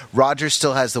 Like, Roger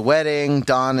still has the wedding.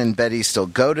 Don and Betty still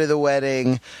go to the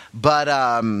wedding. But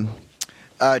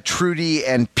Trudy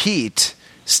and Pete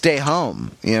stay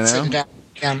home, you know?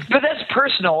 Yeah. But that's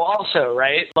personal also,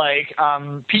 right? Like,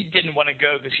 Pete didn't want to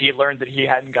go because he learned that he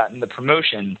hadn't gotten the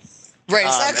promotion. Right,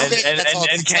 exactly.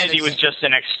 And Kennedy was just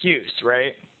an excuse,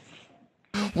 right?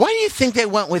 Why do you think they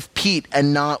went with Pete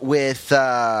and not with...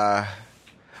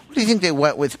 What do you think they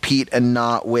went with Pete and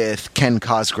not with Ken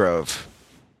Cosgrove?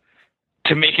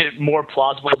 To make it more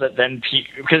plausible that then Pete,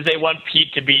 because they want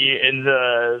Pete to be in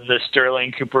the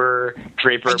Sterling Cooper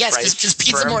Draper. I guess because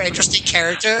Pete's a more interesting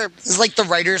character. It's like the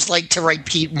writers like to write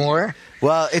Pete more.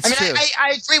 Well, it's true.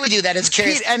 I agree with you that it's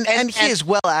curious. Pete, and he is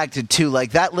well acted too.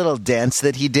 Like that little dance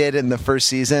that he did in the first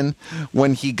season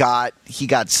when he got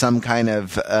some kind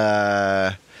of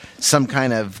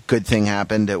good thing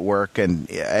happened at work, and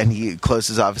he closed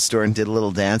his office door and did a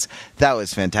little dance. That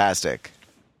was fantastic.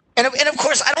 And of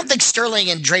course, I don't think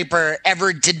Sterling and Draper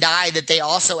ever deny that they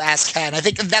also asked Ken. I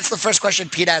think that's the first question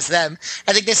Pete asked them.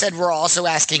 I think they said we're also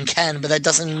asking Ken, but that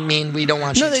doesn't mean we don't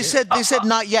want you to. No, they said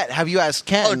not yet. Have you asked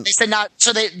Ken? Oh, they said not.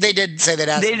 So they did say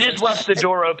that. They just left the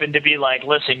door open to be like,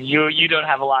 listen, you don't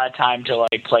have a lot of time to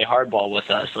like play hardball with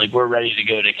us. Like we're ready to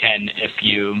go to Ken if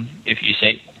you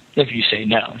say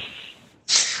no.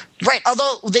 Right,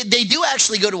 although they do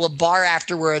actually go to a bar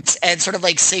afterwards and sort of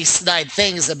like say snide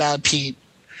things about Pete.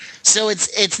 So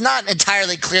it's not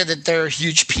entirely clear that they're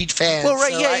huge Pete fans. Well,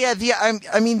 right, so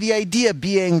I mean, the idea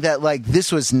being that like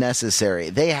this was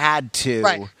necessary. They had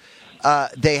to,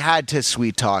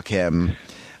 sweet talk him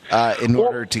in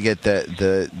order to get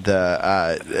the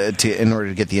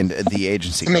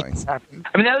agency going.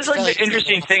 I mean, that was like the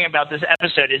interesting thing about this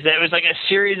episode is that it was like a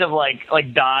series of like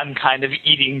Don kind of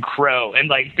eating crow, and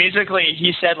like basically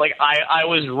he said like I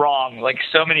was wrong like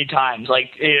so many times,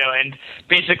 like you know, and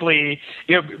basically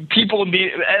you know people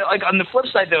need like on the flip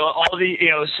side though all the you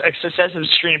know a successive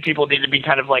stream of people need to be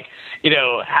kind of like you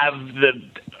know have the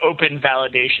open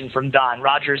validation from Don.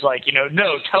 Roger's like you know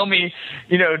no tell me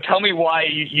why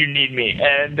you need me,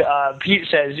 and Pete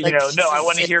says you know no I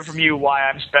want to hear from you why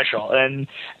I'm special, and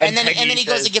then he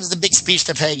goes and gives the big speech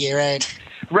to Peggy, right?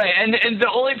 Right, and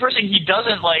the only person he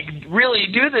doesn't like really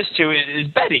do this to is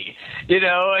Betty. You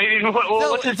know, I mean,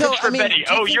 what's his pitch for Betty?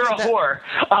 Oh, you're a whore.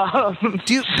 I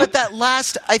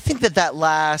think that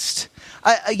last.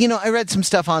 I read some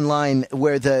stuff online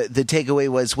where the takeaway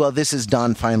was, well, this is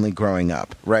Don finally growing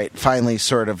up, right? Finally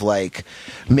sort of like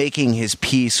making his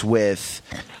peace with,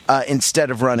 instead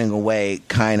of running away,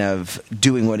 kind of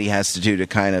doing what he has to do to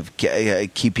kind of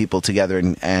keep people together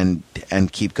and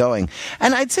keep going.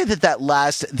 And I'd say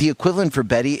the equivalent for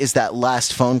Betty is that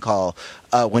last phone call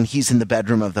when he's in the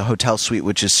bedroom of the hotel suite,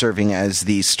 which is serving as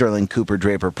the Sterling Cooper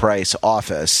Draper Price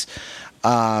office.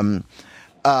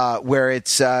 Where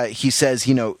it's he says,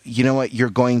 you know what, you're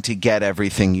going to get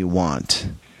everything you want.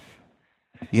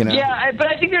 You know? Yeah, but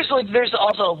I think there's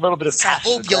also a little bit of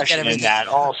passive aggression in that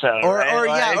also.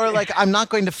 Or like I'm not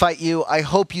going to fight you. I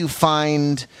hope you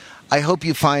find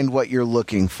what you're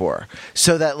looking for,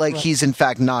 so that like he's in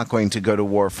fact not going to go to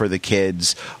war for the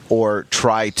kids or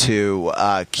try to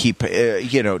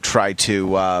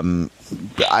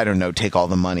I don't know, take all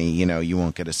the money, you know, you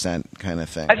won't get a cent kind of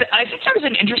thing. I think there was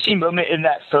an interesting moment in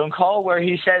that phone call where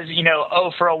he says, you know,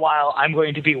 oh, for a while I'm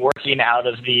going to be working out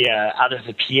of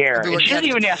the Pierre. And she doesn't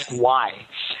even ask why.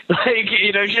 Like,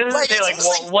 you know, she doesn't say like,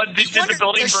 well, what did the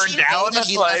building burn down?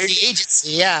 He left the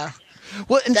agency, yeah.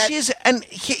 Well, and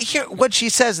here what she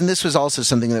says, and this was also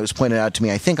something that was pointed out to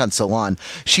me, I think, on Salon.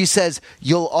 She says,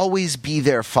 "You'll always be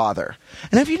their father."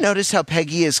 And have you noticed how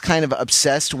Peggy is kind of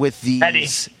obsessed with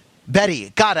these?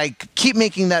 Betty. God, I keep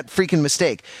making that freaking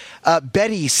mistake.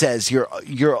 Betty says,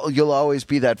 "You'll always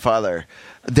be that father."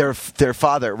 Their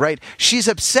father, right? She's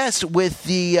obsessed with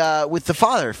the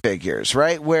father figures,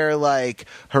 right? Where like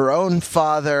her own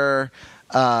father.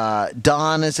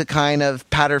 Don is a kind of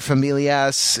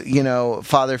paterfamilias,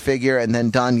 father figure, and then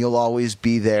Don, you'll always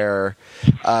be their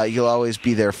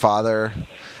father.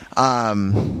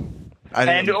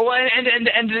 And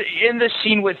in the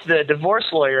scene with the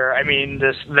divorce lawyer, I mean,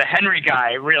 the Henry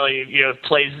guy really,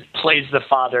 plays the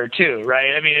father too,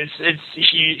 right? I mean,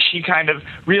 she kind of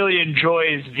really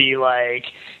enjoys the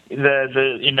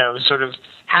sort of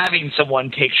having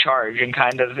someone take charge, and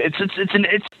kind of it's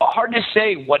hard to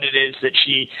say what it is that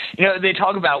she, they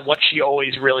talk about what she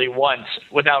always really wants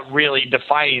without really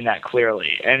defining that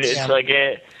clearly, and it's I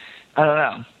don't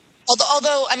know.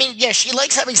 Although, I mean, yeah, she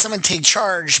likes having someone take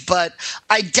charge, but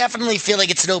I definitely feel like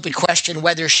it's an open question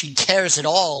whether she cares at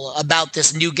all about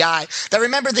this new guy. Now,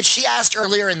 remember that she asked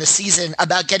earlier in the season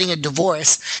about getting a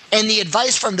divorce, and the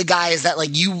advice from the guy is that,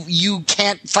 like, you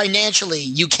can't, financially,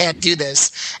 you can't do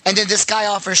this. And then this guy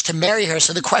offers to marry her,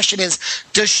 so the question is,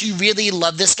 does she really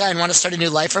love this guy and want to start a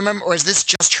new life from him, or is this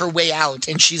just her way out,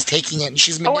 and she's taking it, and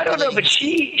she's manipulating I don't know, but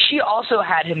she also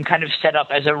had him kind of set up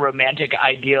as a romantic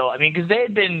ideal. I mean, because they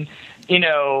had been...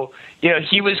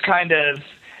 he was kind of,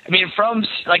 I mean, from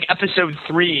like episode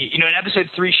 3, in episode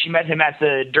 3, she met him at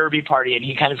the derby party, and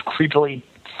he kind of creepily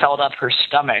felt up her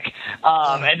stomach,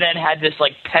 and then had this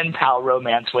like pen pal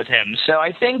romance with him. So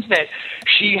I think that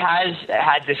she has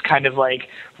had this kind of like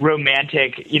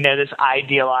romantic, this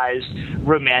idealized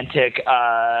romantic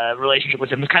relationship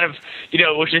with him. It's kind of,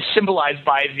 which is symbolized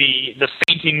by the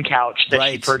fainting couch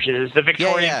that she purchases, the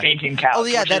Victorian fainting couch. Oh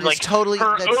yeah, that is like totally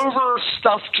her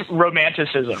overstuffed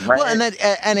romanticism, right? Well,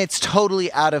 and it's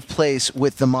totally out of place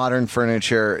with the modern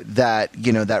furniture that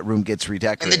that room gets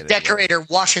redecorated. And the decorator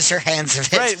washes her hands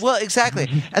of it. Right. Well, exactly,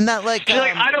 and that like she's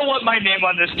like, I don't want my name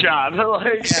on this job.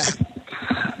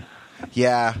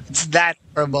 Yeah, it's that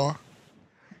horrible.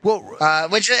 Well,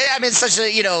 which, I mean, it's such a,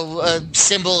 a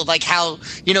symbol of like how,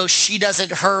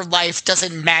 her life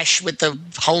doesn't mesh with the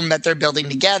home that they're building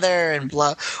together and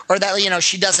blah, or that,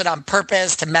 she does it on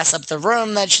purpose to mess up the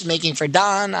room that she's making for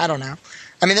Don. I don't know.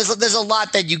 I mean, there's a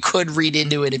lot that you could read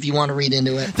into it if you want to read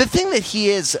into it. The thing that he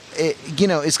is,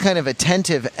 is kind of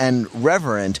attentive and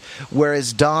reverent,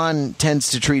 whereas Don tends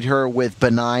to treat her with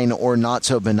benign or not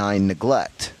so benign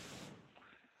neglect.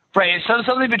 Right, so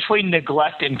something between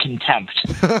neglect and contempt.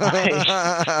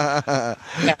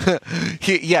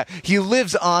 He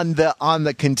lives on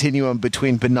the continuum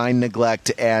between benign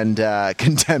neglect and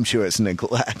contemptuous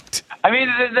neglect. I mean,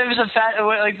 there's a fact,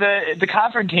 like the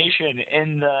confrontation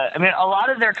a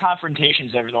lot of their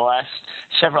confrontations over the last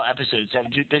several episodes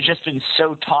they've just been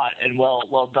so taut and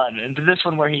well done. And this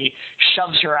one where he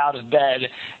shoves her out of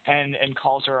bed and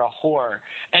calls her a whore,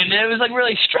 and it was like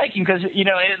really striking because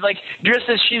just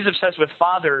as she's obsessed with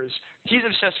fathers, he's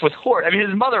obsessed with whore. I mean,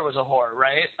 his mother was a whore,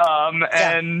 right?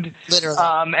 And literally.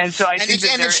 And so I think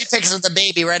then she picks up the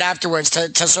baby right afterwards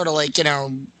to sort of like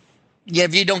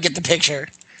if you don't get the picture.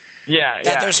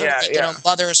 Mothers,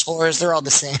 whores, they're all the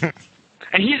same.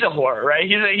 And he's a whore, right?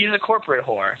 He's a corporate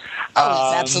whore.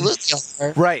 Oh, he's absolutely a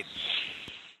whore. Right.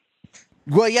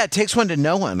 Well, yeah, it takes one to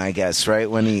know one, I guess, right?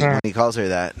 When he calls her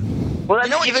that. Well,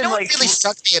 what really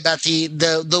struck me about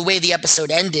the way the episode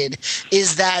ended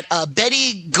is that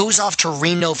Betty goes off to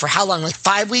Reno for how long? Like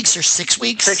 5 weeks or 6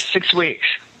 weeks? 6 weeks.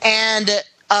 And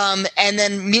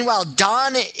then meanwhile,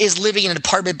 Don is living in an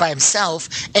apartment by himself,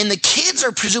 and the kids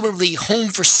are presumably home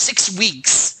for 6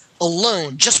 weeks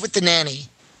alone, just with the nanny.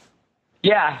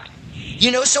 Yeah.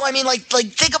 So I mean, like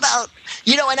think about,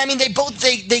 and I mean, they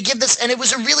give this, and it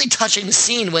was a really touching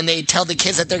scene when they tell the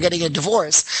kids that they're getting a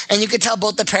divorce, and you could tell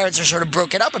both the parents are sort of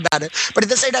broken up about it, but at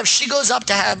the same time, she goes up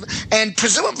to have, and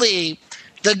presumably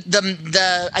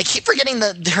I keep forgetting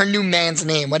her new man's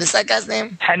name. What is that guy's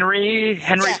name? Henry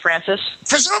Francis.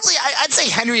 Presumably, I'd say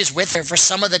Henry is with her for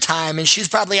some of the time, and she's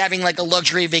probably having like a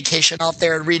luxury vacation off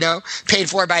there in Reno, paid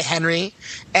for by Henry.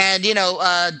 And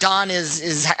Don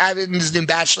is having his new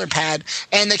bachelor pad,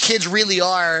 and the kids really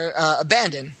are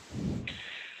abandoned.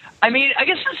 I mean, I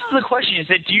guess this is the question: is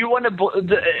that do you want to?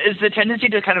 Is the tendency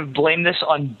to kind of blame this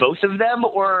on both of them,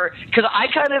 or because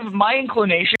my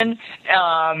inclination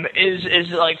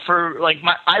is like for like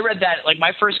I read that like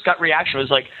my first gut reaction was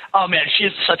like, oh man, she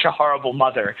is such a horrible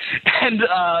mother, and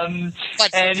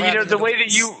the way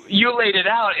that you laid it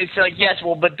out, it's like yes,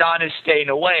 well, but Don is staying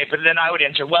away, but then I would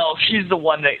answer, well, she's the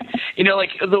one that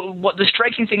like the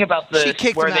striking thing about she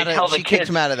kicked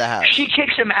him out of the house. She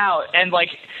kicks him out, and like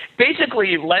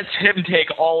basically lets him take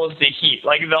all of the heat.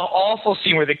 Like the awful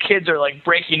scene where the kids are like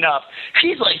breaking up,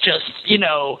 she's like just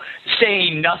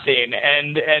saying nothing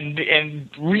and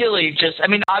really just. I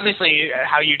mean, obviously,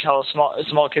 how you tell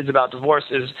small kids about divorce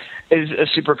is a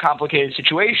super complicated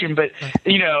situation, but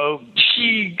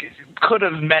she could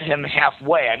have met him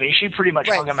halfway. I mean, she pretty much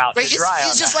hung him out to dry.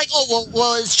 He's just like, oh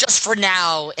well, it's just for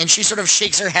now, and she sort of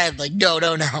shakes her head like, no.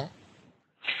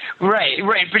 Right,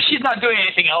 but she's not doing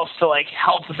anything else to like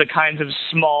help with the kinds of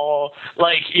small,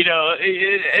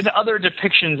 in other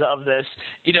depictions of this,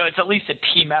 it's at least a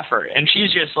team effort, and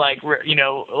she's just like,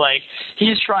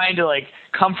 he's trying to like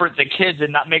comfort the kids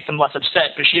and not make them less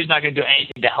upset, but she's not going to do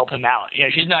anything to help him out.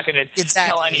 She's not going to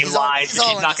tell any lies, but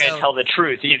she's not going to tell the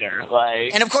truth either.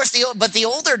 Like, and of course, the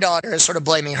older daughter is sort of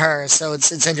blaming her, so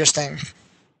it's interesting.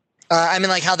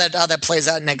 How that plays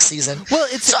out next season. Well,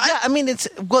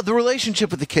 the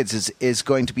relationship with the kids is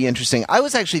going to be interesting. I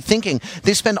was actually thinking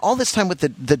they spend all this time with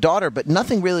the daughter, but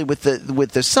nothing really with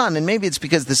the son, and maybe it's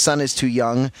because the son is too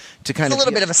young to kind of. It's a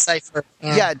little bit of a cipher.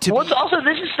 Yeah. It's also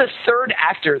this is the third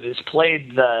actor that's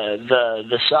played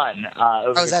the son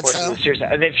over the course of the series.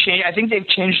 I think they've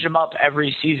changed him up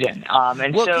every season,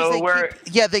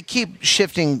 they keep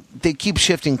shifting. They keep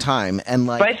shifting time, and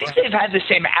like. But I think they've had the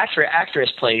same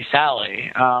actress play Sally.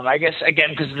 I guess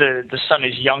again because the son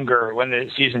is younger when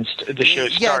the show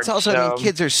starts. Yeah, it's also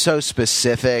kids are so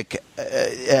specific.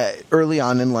 Early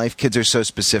on in life, kids are so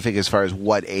specific as far as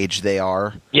what age they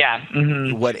are. Yeah,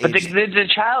 mm-hmm. What age? But the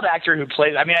child actor who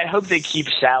plays, I hope they keep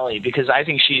Sally because I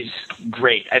think she's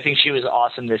great. I think she was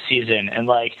awesome this season, and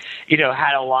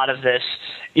had a lot of this,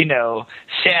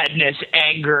 sadness,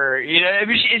 anger.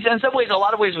 In some ways, a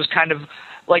lot of ways was kind of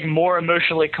like more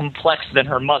emotionally complex than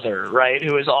her mother, right?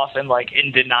 Who is often like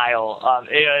in denial.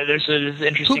 There's this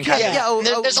interesting kind of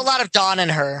there's a lot of Dawn in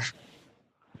her.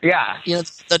 Yeah,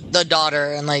 the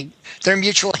daughter and like their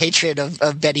mutual hatred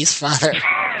of Betty's father.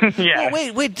 Yeah.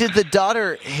 Well, wait. Did the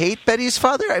daughter hate Betty's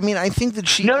father? I think that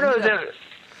she.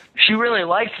 She really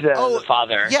liked the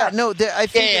father. Yeah, no, I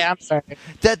think I'm sorry.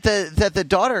 that the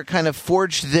daughter kind of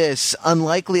forged this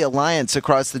unlikely alliance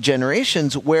across the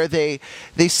generations where they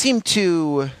seem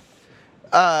to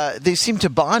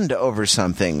bond over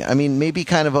something. I mean, maybe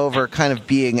kind of over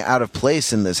being out of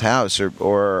place in this house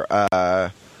or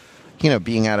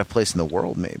being out of place in the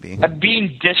world, maybe.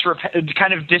 Being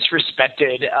kind of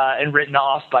disrespected and written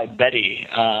off by Betty.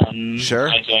 Sure.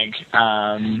 I think.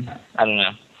 I don't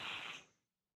know.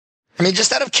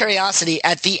 Just out of curiosity,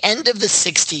 at the end of the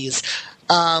 60s,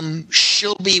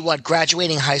 she'll be,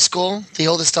 graduating high school, the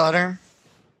oldest daughter?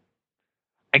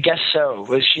 I guess so.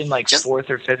 Was she in, 4th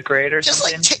or 5th grade or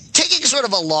something? Just, taking sort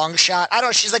of a long shot. I don't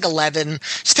know, she's 11.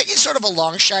 Just taking sort of a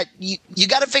long shot. You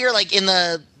got to figure, in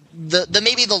the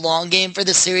maybe the long game for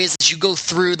this series is you go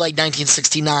through,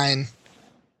 1969.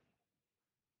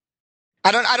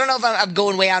 I don't know if I'm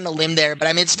going way out on a limb there,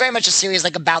 but it's very much a series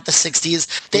about the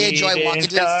 60s. They enjoy walking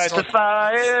through the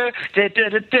fire.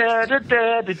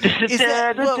 Is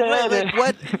that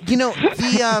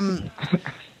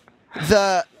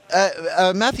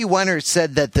what? Matthew Weiner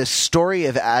said that the story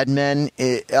of Mad Men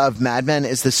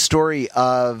is the story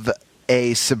of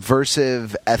a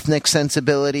subversive ethnic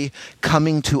sensibility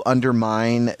coming to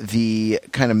undermine the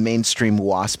kind of mainstream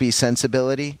waspy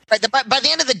sensibility. Right. By the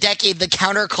end of the decade, the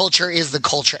counterculture is the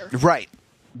culture. Right.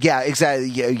 Yeah, exactly.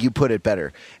 Yeah, you put it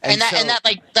better. And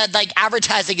that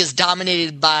advertising is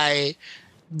dominated by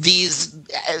these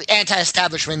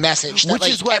anti-establishment message, which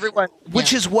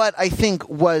is what I think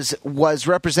was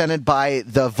represented by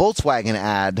the Volkswagen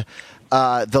ad.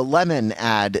 The lemon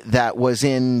ad that was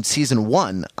in season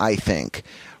 1, I think,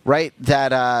 right?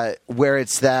 That where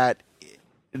it's that.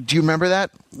 Do you remember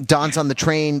that? Don's on the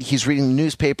train. He's reading the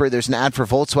newspaper. There's an ad for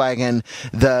Volkswagen.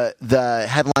 The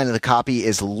headline of the copy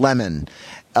is lemon.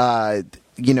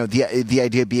 The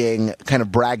idea being kind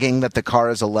of bragging that the car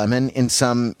is a lemon in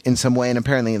some way, and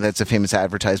apparently that's a famous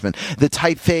advertisement. The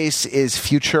typeface is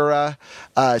Futura,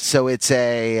 so it's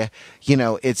a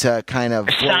kind of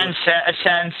sans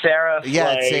serif.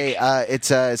 Yeah,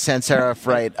 it's a sans serif,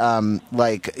 right?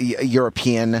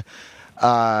 European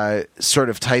sort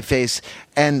of typeface,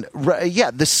 and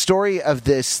the story of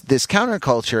this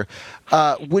counterculture,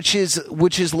 which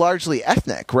is largely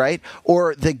ethnic, right?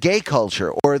 Or the gay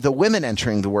culture, or the women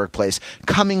entering the workplace,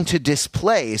 coming to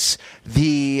displace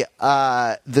the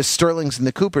Sterlings and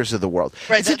the Coopers of the world.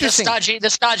 Right, it's interesting. The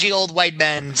stodgy old white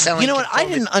men selling. You know what? I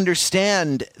didn't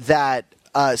understand that.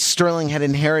 Sterling had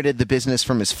inherited the business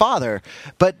from his father,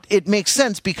 but it makes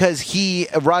sense because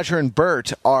Roger and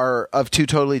Bert are of two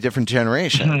totally different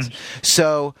generations. Mm-hmm.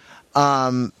 So,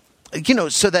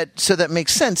 so that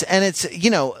makes sense. And it's,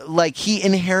 like he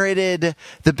inherited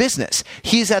the business.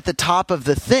 He's at the top of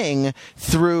the thing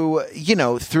through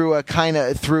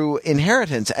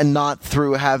inheritance and not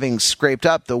through having scraped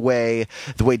up the way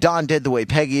Don did, the way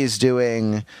Peggy is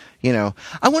doing.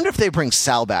 I wonder if they bring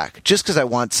Sal back, just because I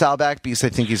want Sal back, because I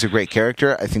think he's a great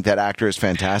character. I think that actor is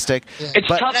fantastic. Yeah. It's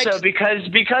tough though, because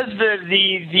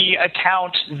the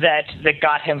account that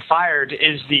got him fired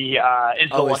is the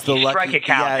Lucky Strike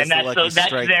account, and that's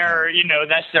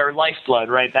their lifeblood,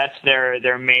 right? That's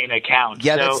their main account.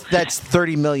 Yeah, so, that's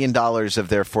 $30 million of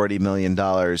their $40 million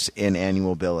in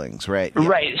annual billings, right? Yeah.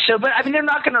 Right. So, but I mean, they're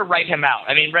not going to write him out.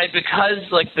 I mean, right, because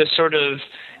like the sort of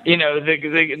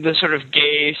the sort of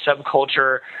gay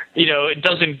subculture, it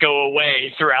doesn't go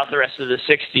away throughout the rest of the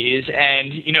 60s.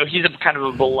 And, he's a kind of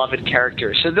a beloved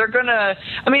character. So they're going to,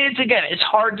 it's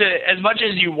hard to, as much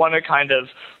as you want to kind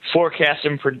of forecast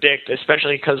and predict,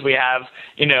 especially because we have,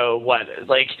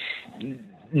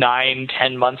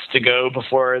 9-10 months to go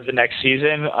before the next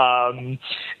season.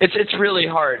 It's really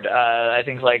hard. I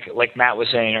think like Matt was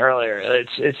saying earlier,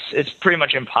 it's pretty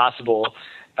much impossible.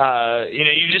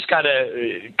 You just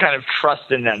gotta kind of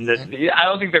trust in them. That I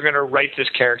don't think they're going to write this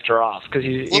character off because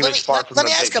he was far from a big character. Let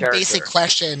me ask a basic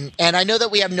question, and I know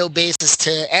that we have no basis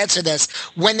to answer this.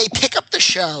 When they pick up the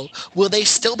show, will they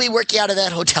still be working out of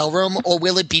that hotel room, or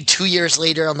will it be 2 years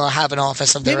later and they'll have an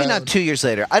office of their own? Maybe not 2 years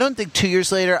later. I don't think 2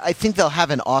 years later. I think they'll have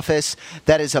an office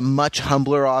that is a much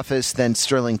humbler office than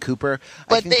Sterling Cooper.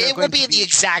 But it will be in the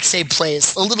exact same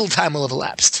place. A little time will have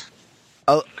elapsed.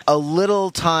 A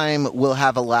little time will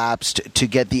have elapsed to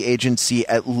get the agency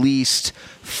at least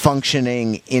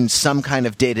functioning in some kind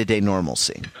of day-to-day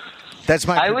normalcy. That's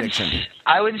my prediction.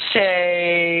 I would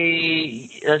say,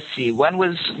 let's see, when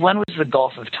was the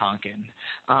Gulf of Tonkin?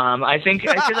 I think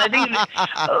because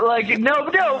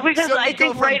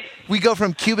we go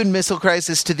from Cuban Missile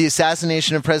Crisis to the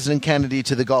assassination of President Kennedy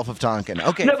to the Gulf of Tonkin.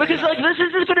 Okay, no, because this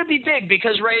is going to be big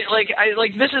because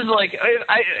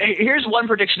here's one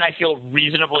prediction I feel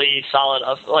reasonably solid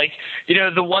of.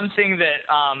 The one thing that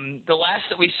the last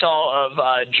that we saw of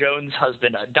Joan's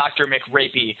husband, Dr.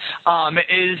 McRapey,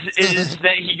 is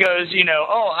that he goes,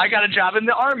 I got a job in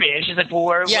the Army. And she's like, well,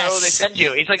 where will they send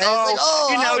you? He's like,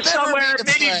 somewhere,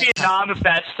 maybe Vietnam if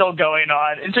that's still going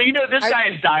on. And so, this guy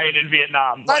is dying in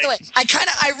Vietnam. By the way,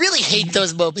 I really hate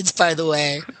those moments, by the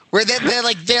way, where they're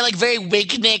very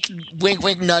wink,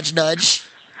 nudge, nudge.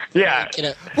 Yeah.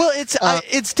 Well,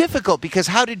 it's difficult because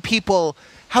how did people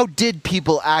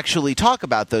actually talk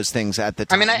about those things at the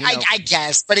time? I mean, I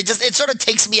guess, but it sort of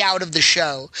takes me out of the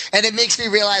show, and it makes me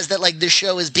realize that the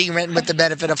show is being written with the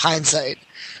benefit of hindsight,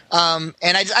 and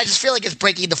I just feel like it's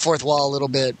breaking the fourth wall a little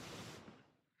bit.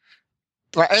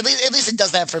 Or at least it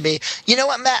does that for me. You know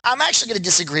what, Matt? I'm actually going to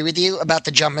disagree with you about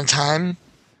the jump in time.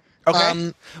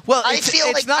 Okay.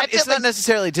 It's not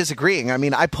necessarily disagreeing. I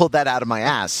mean, I pulled that out of my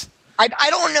ass. I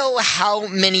don't know how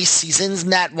many seasons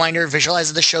Matt Weiner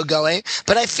visualizes the show going,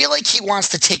 but I feel like he wants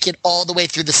to take it all the way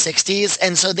through the 60s,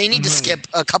 and so they need to skip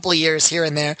a couple of years here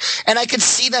and there. And I could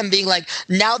see them being like,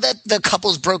 now that the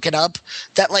couple's broken up,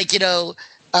 that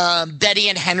Betty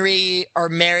and Henry are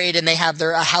married and they have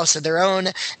a house of their own,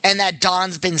 and that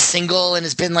Don's been single and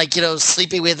has been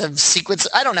sleeping with a sequence.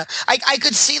 I don't know. I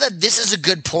could see that this is a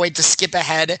good point to skip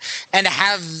ahead and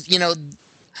have,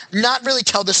 not really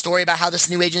tell the story about how this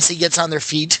new agency gets on their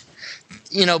feet,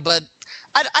 but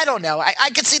I don't know. I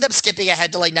could see them skipping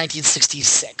ahead to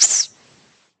 1966.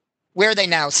 Where are they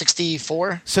now?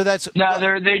 64? So that's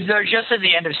they're just at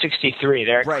the end of 63.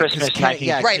 They're at Christmas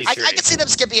 1963. Right. I could see them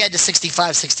skipping ahead to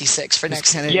 65, 66 for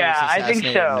next year. Yeah, I think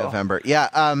so. November. Yeah.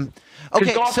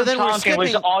 Okay, so then we're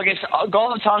skipping.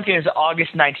 Gulf of Tonkin is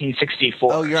August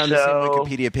 1964. Oh, you're on the same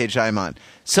Wikipedia page I'm on.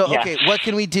 So okay, what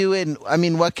can we do in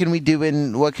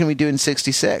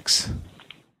 66?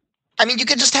 I mean, you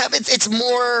could just have it. It's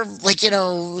more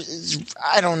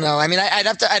I don't know. I mean, I'd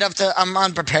have to. I'm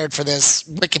unprepared for this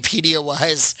Wikipedia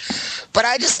wise, but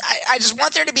I just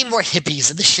want there to be more hippies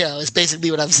in the show. Is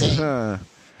basically what I'm saying.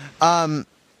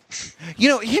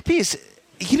 Hippies.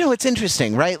 It's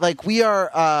interesting, right?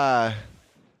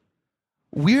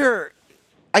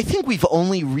 I think we've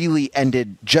only really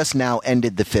ended the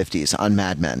 50s on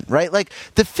Mad Men, right?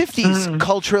 The 50s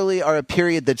culturally are a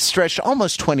period that stretched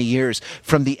almost 20 years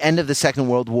from the end of the Second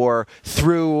World War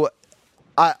through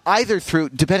either through,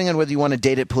 depending on whether you want to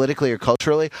date it politically or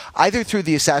culturally, either through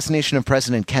the assassination of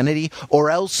President Kennedy or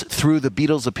else through the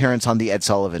Beatles' appearance on the Ed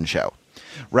Sullivan Show.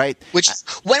 Right.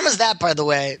 When was that, by the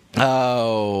way?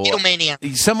 Oh, Beatlemania.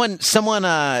 Someone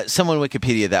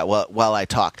Wikipedia that while I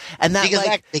talk, and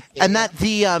that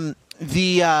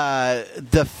the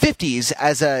 50s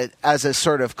as a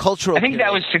sort of cultural. I think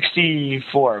that was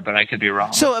 64, but I could be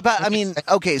wrong. So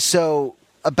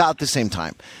about the same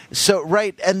time. So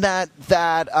right, and that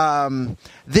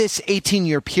this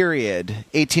 18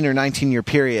 or 19 year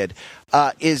period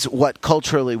is what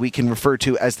culturally we can refer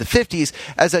to as the 50s,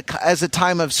 as a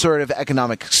time of sort of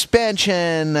economic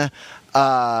expansion,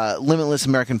 limitless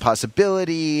American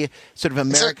possibility, sort of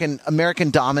American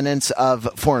dominance of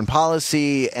foreign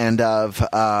policy and of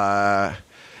the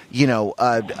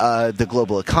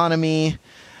global economy.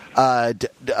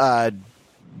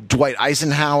 Dwight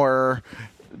Eisenhower,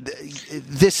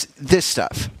 this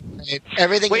stuff.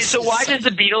 Everything. Wait, so why does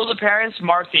the Beatles' appearance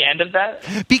mark the end of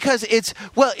that? Because it's,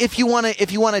 well, if you want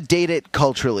to date it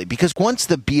culturally, because once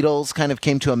the Beatles kind of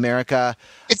came to America,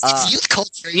 it's youth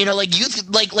culture, like youth,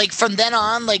 like from then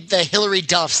on, like the Hillary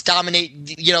Duffs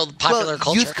dominate, popular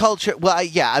culture. Youth culture. Well,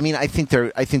 I mean, I think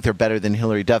they're better than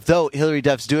Hillary Duff, though. Hillary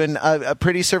Duff's doing a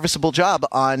pretty serviceable job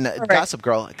on Gossip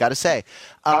Girl, I gotta say.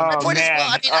 My point is, well,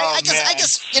 I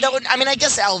guess I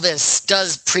guess Elvis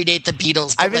does predate the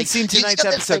Beatles. I haven't seen tonight's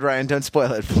episode, Ryan. Don't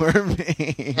spoil it for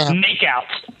me. Yeah.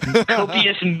 Makeouts,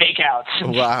 copious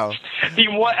makeouts. Wow.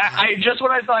 Just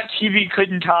when I thought TV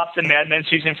couldn't top the Mad Men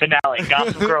season finale,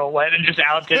 Gossip Girl went and just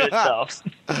outdid itself.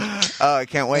 Oh, I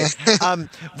can't wait.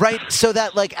 Right. So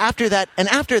that after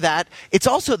that, it's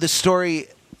also the story.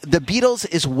 The Beatles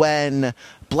is when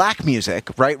black music,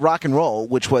 right, rock and roll,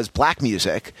 which was black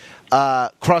music,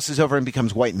 crosses over and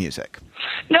becomes white music.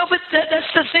 No, but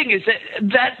that's the thing is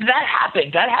that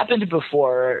happened. That happened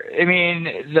before. I mean,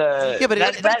 but it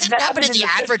didn't happen in the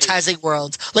advertising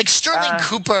world. Like Sterling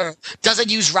Cooper doesn't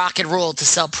use rock and roll to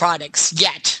sell products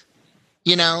yet,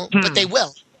 but they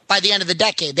will by the end of the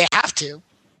decade. They have to.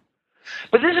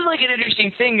 But this is like an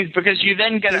interesting thing, is because you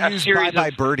then get a series of Bye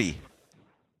Bye Birdie.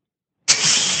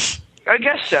 I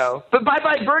guess so. But Bye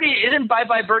Bye Birdie, isn't Bye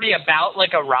Bye Birdie about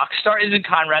like a rock star? Isn't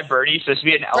Conrad Birdie supposed to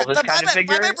be an Elvis kind of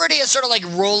figure? Bye Bye Birdie is sort of like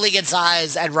rolling its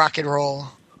eyes at rock and roll.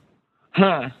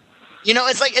 Huh.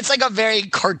 It's like a very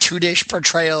cartoonish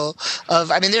portrayal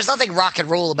of. I mean, there's nothing rock and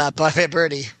roll about Bye Bye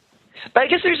Birdie. But I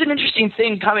guess there's an interesting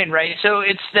thing coming, right? So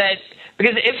it's that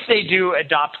because if they do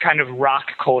adopt kind of rock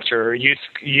culture, youth,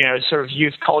 sort of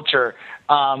youth culture.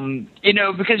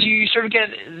 Because you sort of get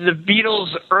the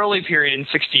Beatles' early period in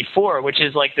 '64, which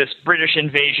is like this British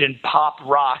invasion pop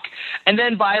rock, and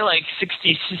then by like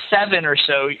 '67 or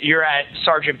so, you're at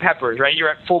Sgt. Pepper's, right? You're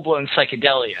at full-blown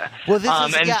psychedelia. Well,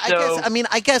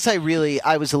 I guess I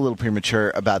was a little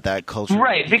premature about that culture,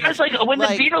 right? Because when the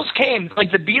Beatles came,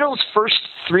 the Beatles' first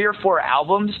 3 or 4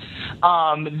 albums,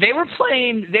 they were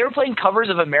playing covers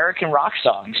of American rock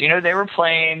songs. They were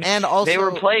playing, and also they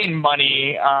were playing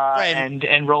Money,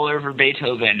 and Roll Over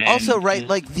Beethoven. Also, right,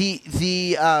 by the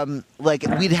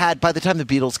time the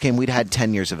Beatles came, we'd had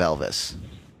 10 years of Elvis.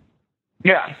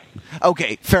 Yeah.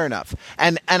 Okay, fair enough.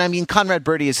 And I mean, Conrad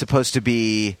Birdie is supposed to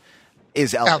be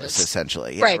Elvis.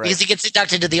 Essentially. Yeah, right, because he gets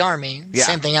inducted to the army. Yeah.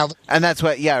 Same thing, Elvis. And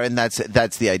that's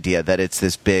that's the idea, that it's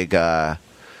this big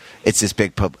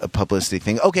publicity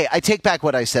thing. Okay, I take back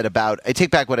what I said about the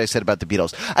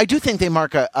Beatles. I do think they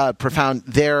mark a profound.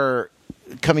 They're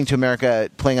coming to America,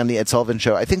 playing on the Ed Sullivan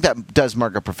Show. I think that does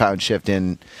mark a profound shift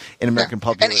in American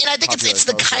popular. And I think it's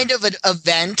the kind of an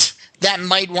event that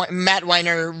Matt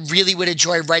Weiner really would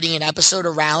enjoy writing an episode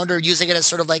around, or using it as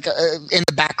sort of like in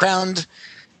the background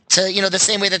to the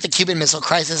same way that the Cuban Missile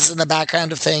Crisis is in the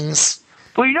background of things.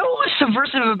 Well, what was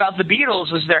subversive about the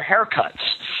Beatles was their haircuts.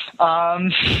 No,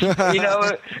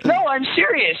 I'm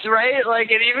serious, right?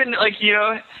 And even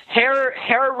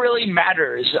hair really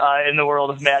matters in the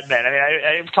world of Mad Men. I mean,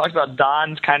 I've talked about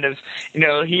Don's kind of,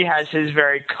 he has his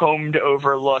very combed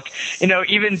over look.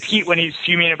 Even Pete, when he's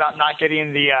fuming about not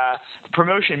getting the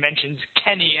promotion, mentions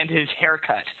Kenny and his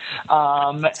haircut.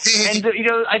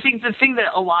 I think the thing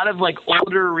that a lot of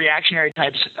older reactionary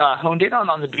types honed in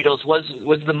on the Beatles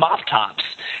was the mop tops.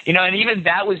 And even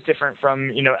that was different from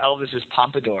Elvis's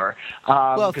pompadour.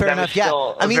 Well, fair enough.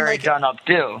 Still very done up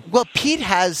do. Well, Pete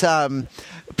has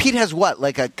what,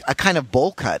 a kind of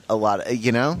bowl cut, a lot,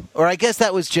 or I guess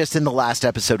that was just in the last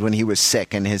episode when he was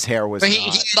sick and his hair was. But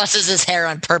he musses his hair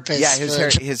on purpose. Yeah,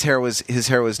 his hair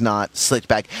was not slicked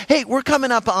back. Hey, we're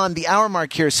coming up on the hour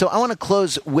mark here, so I want to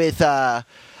close with a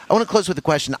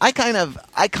question. I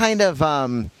kind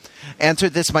of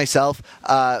answered this myself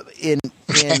in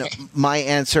my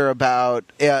answer about,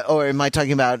 or am I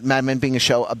talking about Mad Men being a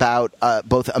show about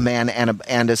both a man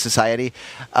and a society,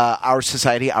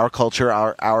 our culture,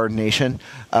 our nation,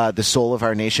 the soul of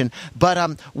our nation.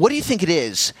 But what do you think it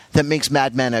is that makes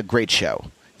Mad Men a great show?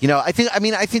 I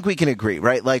think we can agree,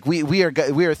 right? Like we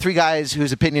are three guys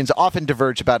whose opinions often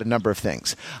diverge about a number of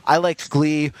things. I like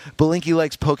Glee, Belinky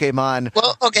likes Pokemon.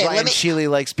 Well, okay, Ryan Sheely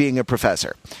likes being a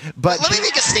professor. But let me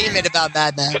make a statement about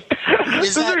Mad Men.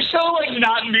 Those are so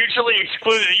not mutually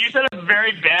exclusive. You said a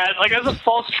very bad, that's a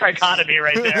false trichotomy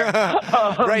right there.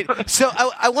 Right. So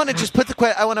I want to just put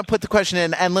the question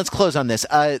in, and let's close on this.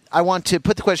 I want to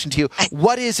put the question to you: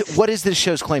 What is this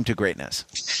show's claim to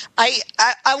greatness? I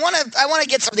want to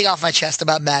get something off my chest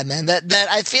about Mad Men. That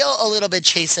I feel a little bit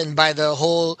chastened by the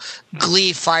whole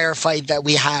Glee firefight that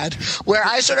we had, where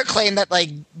I sort of claim that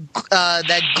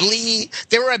that Glee,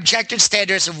 there were objective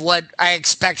standards of what I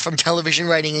expect from television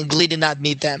writing, and Glee did not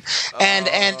meet them. And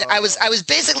I was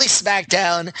basically smacked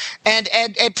down and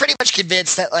pretty much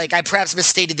convinced that I perhaps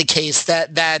misstated the case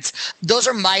that those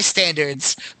are my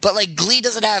standards, but Glee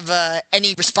doesn't have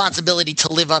any responsibility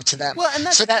to live up to them. Well, and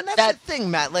that's the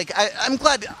thing, Matt. I'm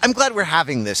glad we're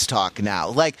having this talk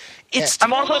now.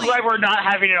 I'm also glad we're not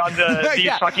having it on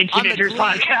these fucking teenagers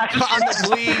podcast. On the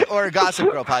Glee or Gossip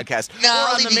Girl podcast. No,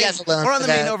 I'll leave you guys alone. Or on the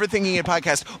main Overthinking It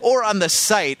podcast. Or on the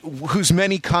site whose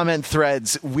many comment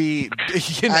threads we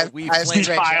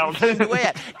filed.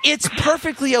 It's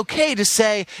perfectly okay to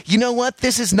say, you know what,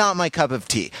 this is not my cup of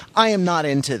tea. I am not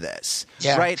into this.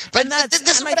 Yeah. Right? But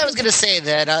this is what I was going to say,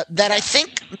 that I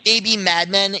think maybe Mad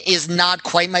Men is not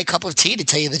quite my cup of tea, to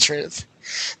tell you the truth.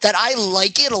 That I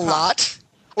like it a lot.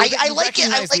 I like it.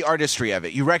 I like the artistry of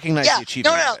it. You recognize the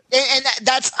achievement. No. And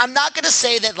that's. I'm not going to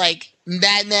say that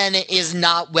Mad Men is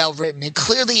not well written. It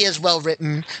clearly is well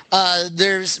written.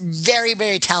 There's very,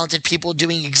 very talented people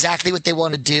doing exactly what they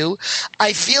want to do.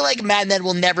 I feel like Mad Men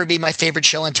will never be my favorite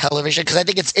show on television because I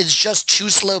think it's just too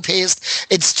slow paced.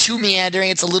 It's too meandering.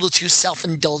 It's a little too self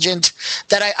indulgent.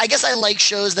 That I guess I like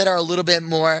shows that are a little bit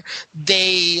more.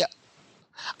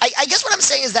 I guess what I'm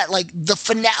saying is that the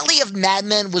finale of Mad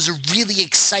Men was a really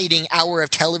exciting hour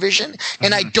of television,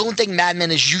 and I don't think Mad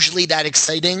Men is usually that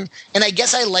exciting. And I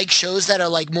guess I like shows that are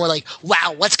more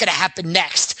wow, what's going to happen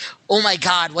next? Oh my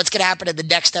God, what's going to happen in the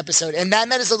next episode? And Mad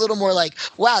Men is a little more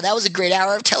wow, that was a great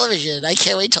hour of television. I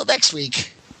can't wait till next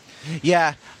week.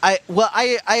 Yeah, I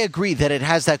agree that it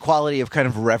has that quality of kind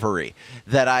of reverie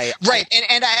that right,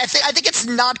 and I think it's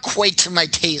not quite to my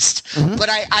taste, but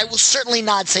I will certainly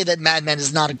not say that Mad Men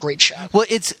is not a great show. Well,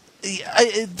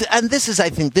 and I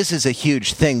think this is a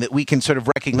huge thing that we can sort of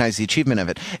recognize the achievement of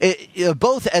it.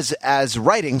 Both as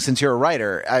writing, since you're a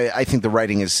writer, I think the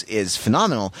writing is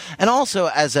phenomenal, and also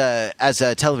as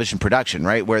a television production,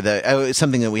 right? Where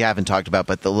something that we haven't talked about,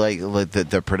 but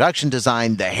the production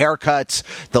design, the haircuts,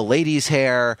 the ladies'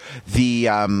 hair, the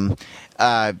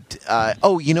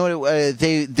you know what?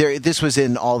 This was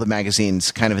in all the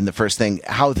magazines, kind of in the first thing.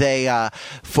 How they,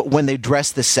 when they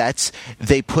dress the sets,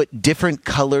 they put different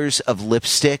colors of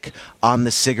lipstick on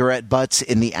the cigarette butts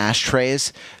in the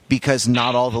ashtrays because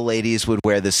not all the ladies would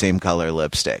wear the same color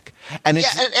lipstick, and it's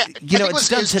it's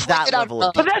done to that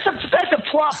level. But that's a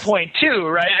plot point too,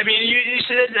 right? I mean,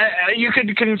 you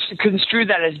could construe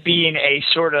that as being a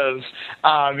sort of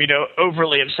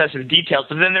overly obsessive details,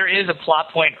 but then there is a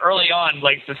plot point early on,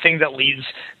 the thing that leads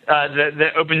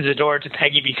that opens the door to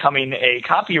Peggy becoming a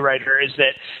copywriter is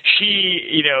that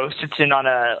she sits in on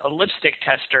a lipstick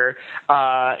tester,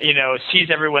 sees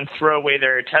everyone throw away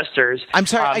their testers. I'm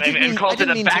sorry, and calls it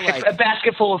a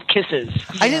basket full of kisses.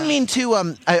 I didn't mean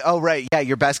to. Right, yeah,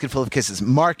 your basket full of kisses.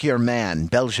 Mark your man,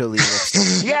 Belle Jolie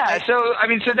lipstick. Yeah, so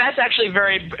that's actually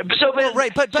very. So, but,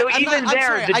 right, but so I'm even not,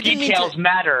 there, the details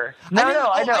matter. No,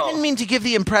 I know. I didn't mean to give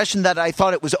the impression that I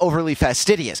thought it was overly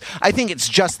fastidious. I think it's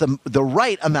just the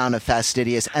right amount of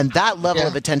fastidious, and that level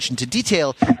of attention to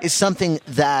detail is something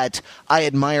that I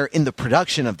admire in the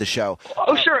production of the show.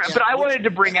 Oh, sure, but I wanted to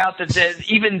bring out that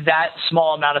even that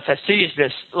small amount of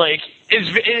fastidiousness,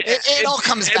 it all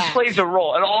comes back. It plays a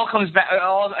role. It all comes back. It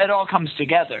all comes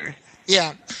together.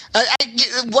 Yeah.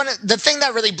 The thing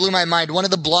that really blew my mind, one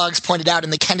of the blogs pointed out in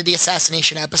the Kennedy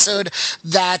assassination episode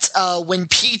that when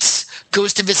Pete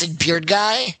goes to visit Beard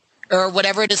Guy, or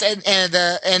whatever it is, and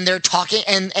they're talking,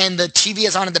 and the TV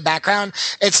is on in the background.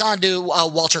 It's on to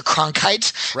Walter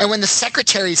Cronkite, right. And when the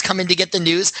secretaries come in to get the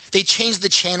news, they change the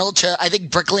channel to I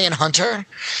think Brickley and Hunter, and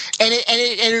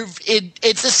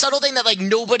it's a subtle thing that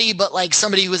nobody but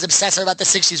somebody who was obsessive about the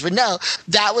 '60s would know.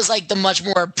 That was the much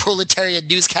more proletariat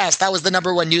newscast. That was the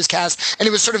 #1 newscast, and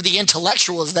it was sort of the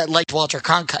intellectuals that liked Walter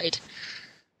Cronkite.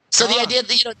 So the idea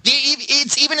that,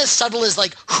 it's even as subtle as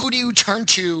who do you turn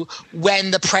to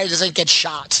when the president gets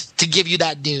shot to give you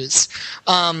that news?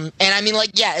 And I mean,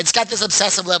 it's got this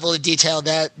obsessive level of detail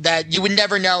that you would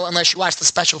never know unless you watch the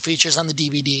special features on the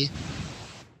DVD.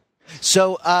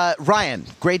 So, Ryan,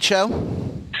 great show.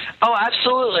 Oh,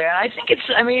 absolutely. And I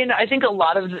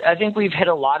think we've hit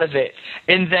a lot of it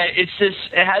in that it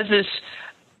has this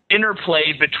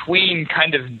interplay between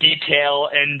kind of detail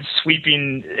and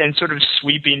sort of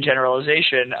sweeping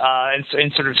generalization,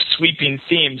 and sort of sweeping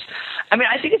themes. I mean,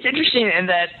 I think it's interesting in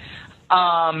that,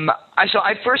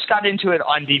 I first got into it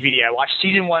on DVD. I watched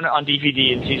season 1 on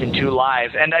DVD and season 2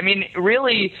 live. And I mean,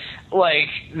 really, like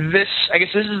I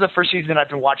guess this is the first season I've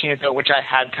been watching it though, which I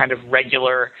had kind of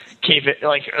regular cable,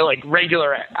 like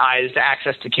regularized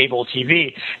access to cable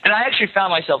TV. And I actually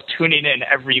found myself tuning in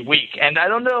every week. And I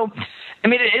don't know, I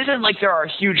mean, it isn't like there are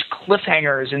huge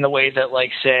cliffhangers in the way that,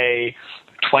 like, say,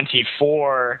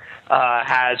 24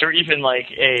 has, or even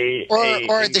like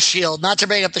or The Shield. Not to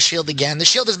bring up The Shield again. The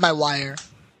Shield is my wire.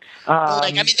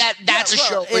 I mean, that's a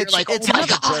show where you're like, oh my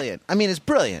God. Brilliant. I mean, it's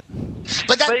brilliant.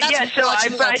 But I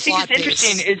think it's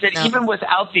interesting is that even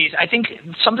without these, I think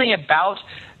something about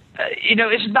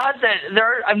it's not that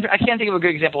I can't think of a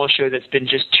good example of a show that's been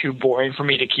just too boring for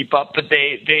me to keep up, but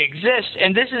they exist,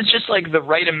 and this is just like the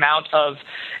right amount of,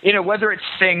 whether it's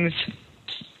things.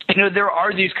 There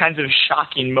are these kinds of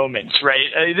shocking moments, right?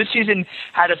 This season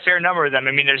had a fair number of them.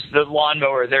 I mean, there's the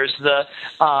lawnmower, there's the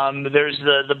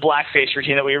blackface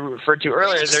routine that we referred to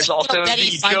earlier. There's also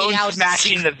the Jones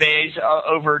smashing the vase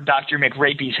over Dr.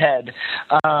 McRapey's head.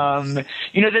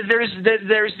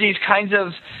 There's these kinds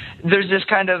of this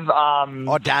kind of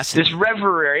audacity, this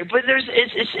revelry, but there's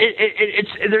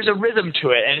a rhythm to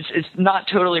it, and it's not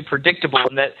totally predictable.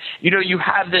 In that you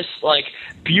have this like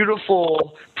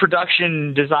beautiful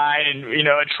production design and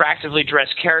attractively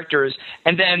dressed characters,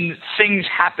 and then things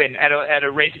happen at a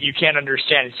rate that you can't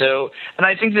understand. So, and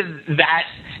I think that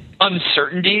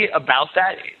uncertainty about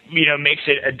that makes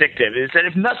it addictive. Is that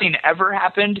if nothing ever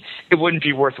happened, it wouldn't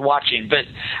be worth watching. But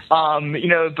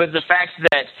but the fact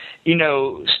that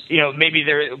maybe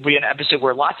there will be an episode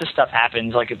where lots of stuff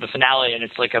happens, like at the finale, and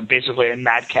it's like basically a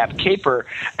madcap caper,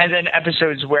 and then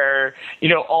episodes where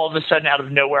all of a sudden out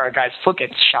of nowhere a guy's foot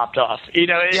gets chopped off.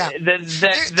 There's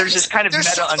this kind of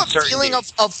meta uncertainty. There's feeling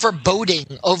of foreboding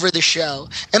over the show.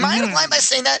 Am I lying by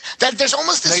saying that? That there's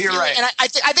almost this feeling, right. And I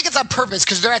think it's on purpose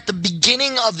because they're at the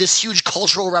beginning of this huge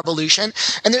cultural revolution,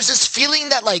 and there's this feeling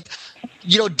that like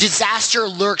disaster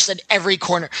lurks at every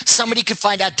corner. Somebody could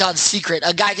find out Don's secret.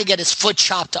 A guy could get his foot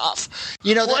chopped off.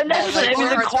 The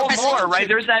Cold War, right?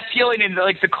 There's that feeling in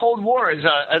the Cold War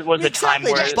was a time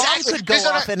where the bomb could go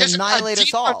off and annihilate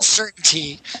us all.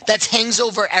 Uncertainty that hangs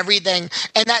over everything,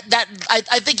 and that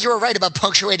I think you were right about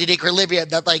punctuated equilibrium.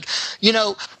 That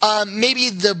maybe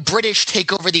the British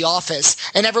take over the office,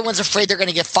 and everyone's afraid they're going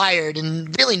to get fired,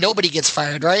 and really nobody gets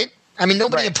fired, right? I mean,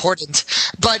 nobody important,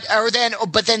 but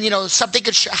then something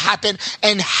could happen,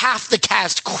 and half the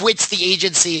cast quits the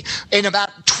agency in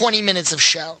about 20 minutes of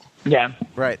show. Yeah,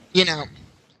 right.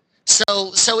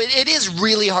 So it is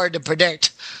really hard to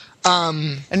predict.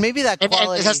 And maybe that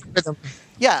quality.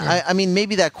 Yeah, I mean,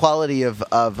 maybe that quality of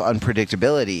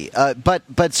unpredictability,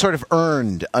 but sort of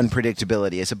earned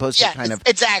unpredictability, as opposed to kind of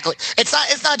exactly.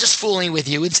 It's not just fooling with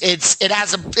you. It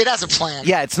has a plan.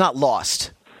 Yeah, it's not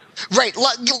lost. Right.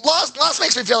 Lost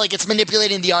makes me feel like it's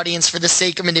manipulating the audience for the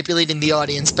sake of manipulating the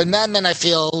audience. But Mad Men, I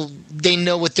feel they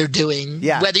know what they're doing.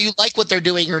 Yeah. Whether you like what they're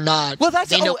doing or not. Well,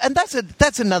 that's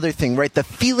another thing, right? The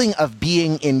feeling of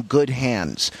being in good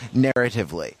hands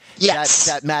narratively. Yes.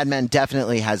 That Mad Men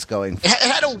definitely has going. It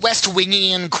had a West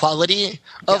Wingian quality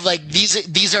of like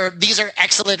these are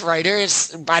excellent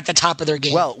writers at the top of their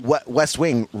game. Well, West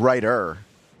Wing writer.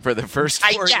 For the first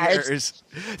 4 years,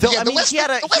 he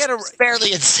was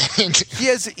fairly insane.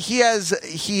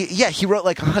 He wrote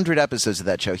like 100 episodes of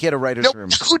that show. He had a writer's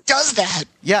room. Who does that?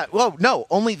 Yeah, well, no,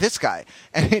 only this guy.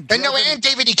 And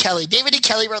David E. Kelly. David E.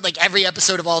 Kelly wrote like every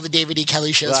episode of all the David E.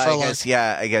 Kelly shows for a long time.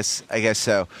 Yeah, I guess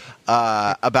so.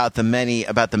 About the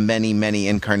many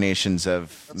incarnations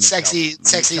of sexy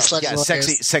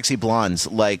blondes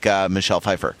like Michelle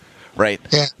Pfeiffer. Right?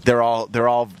 Yeah. They're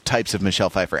all types of Michelle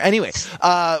Pfeiffer. Anyway,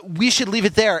 we should leave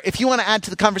it there. If you want to add to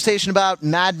the conversation about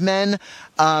Mad Men,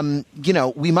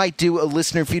 we might do a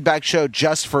listener feedback show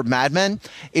just for Mad Men.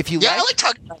 I like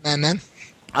talking about Mad Men.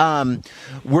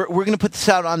 We're going to put this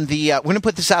out on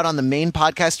the main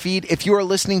podcast feed. If you are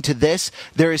listening to this,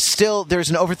 there's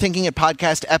an Overthinking It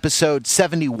podcast episode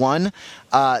 71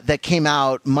 that came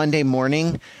out Monday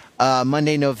morning.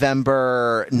 Monday,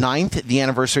 November 9th, the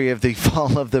anniversary of the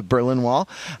fall of the Berlin Wall.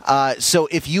 So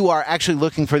if you are actually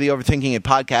looking for the Overthinking It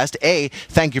podcast, A,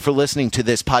 thank you for listening to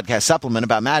this podcast supplement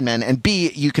about Mad Men, and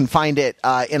B, you can find it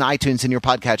in iTunes in your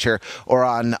podcatcher or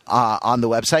on the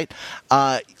website.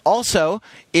 Also,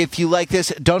 if you like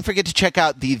this, don't forget to check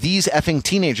out the These Effing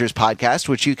Teenagers podcast,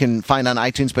 which you can find on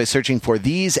iTunes by searching for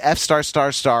These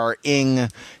F***ing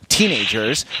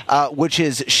Teenagers, which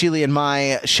is Sheely and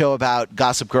my show about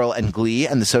Gossip Girl and Glee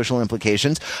and the social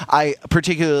implications. I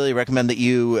particularly recommend that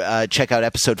you check out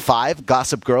episode 5,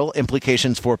 Gossip Girl: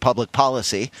 Implications for Public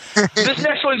Policy. This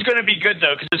next one's going to be good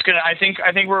though, because it's going to. I think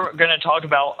we're going to talk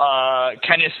about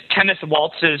Kenneth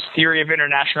Waltz's theory of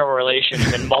international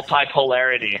relations and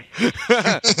multipolarity.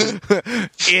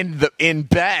 in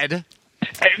bed.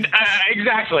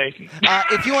 Exactly.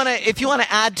 If you want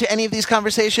to add to any of these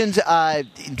conversations,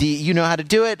 you know how to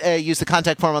do it. Use the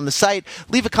contact form on the site.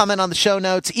 Leave a comment on the show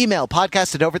notes. Email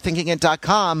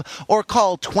podcast@overthinkingit.com or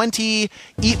call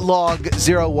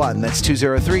 20-EAT-LOG-01. That's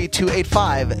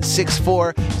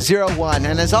 203-285-6401.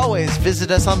 And as always,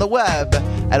 visit us on the web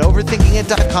at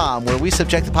overthinkingit.com, where we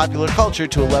subject the popular culture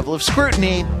to a level of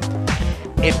scrutiny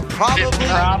it probably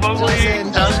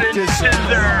doesn't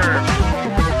deserve.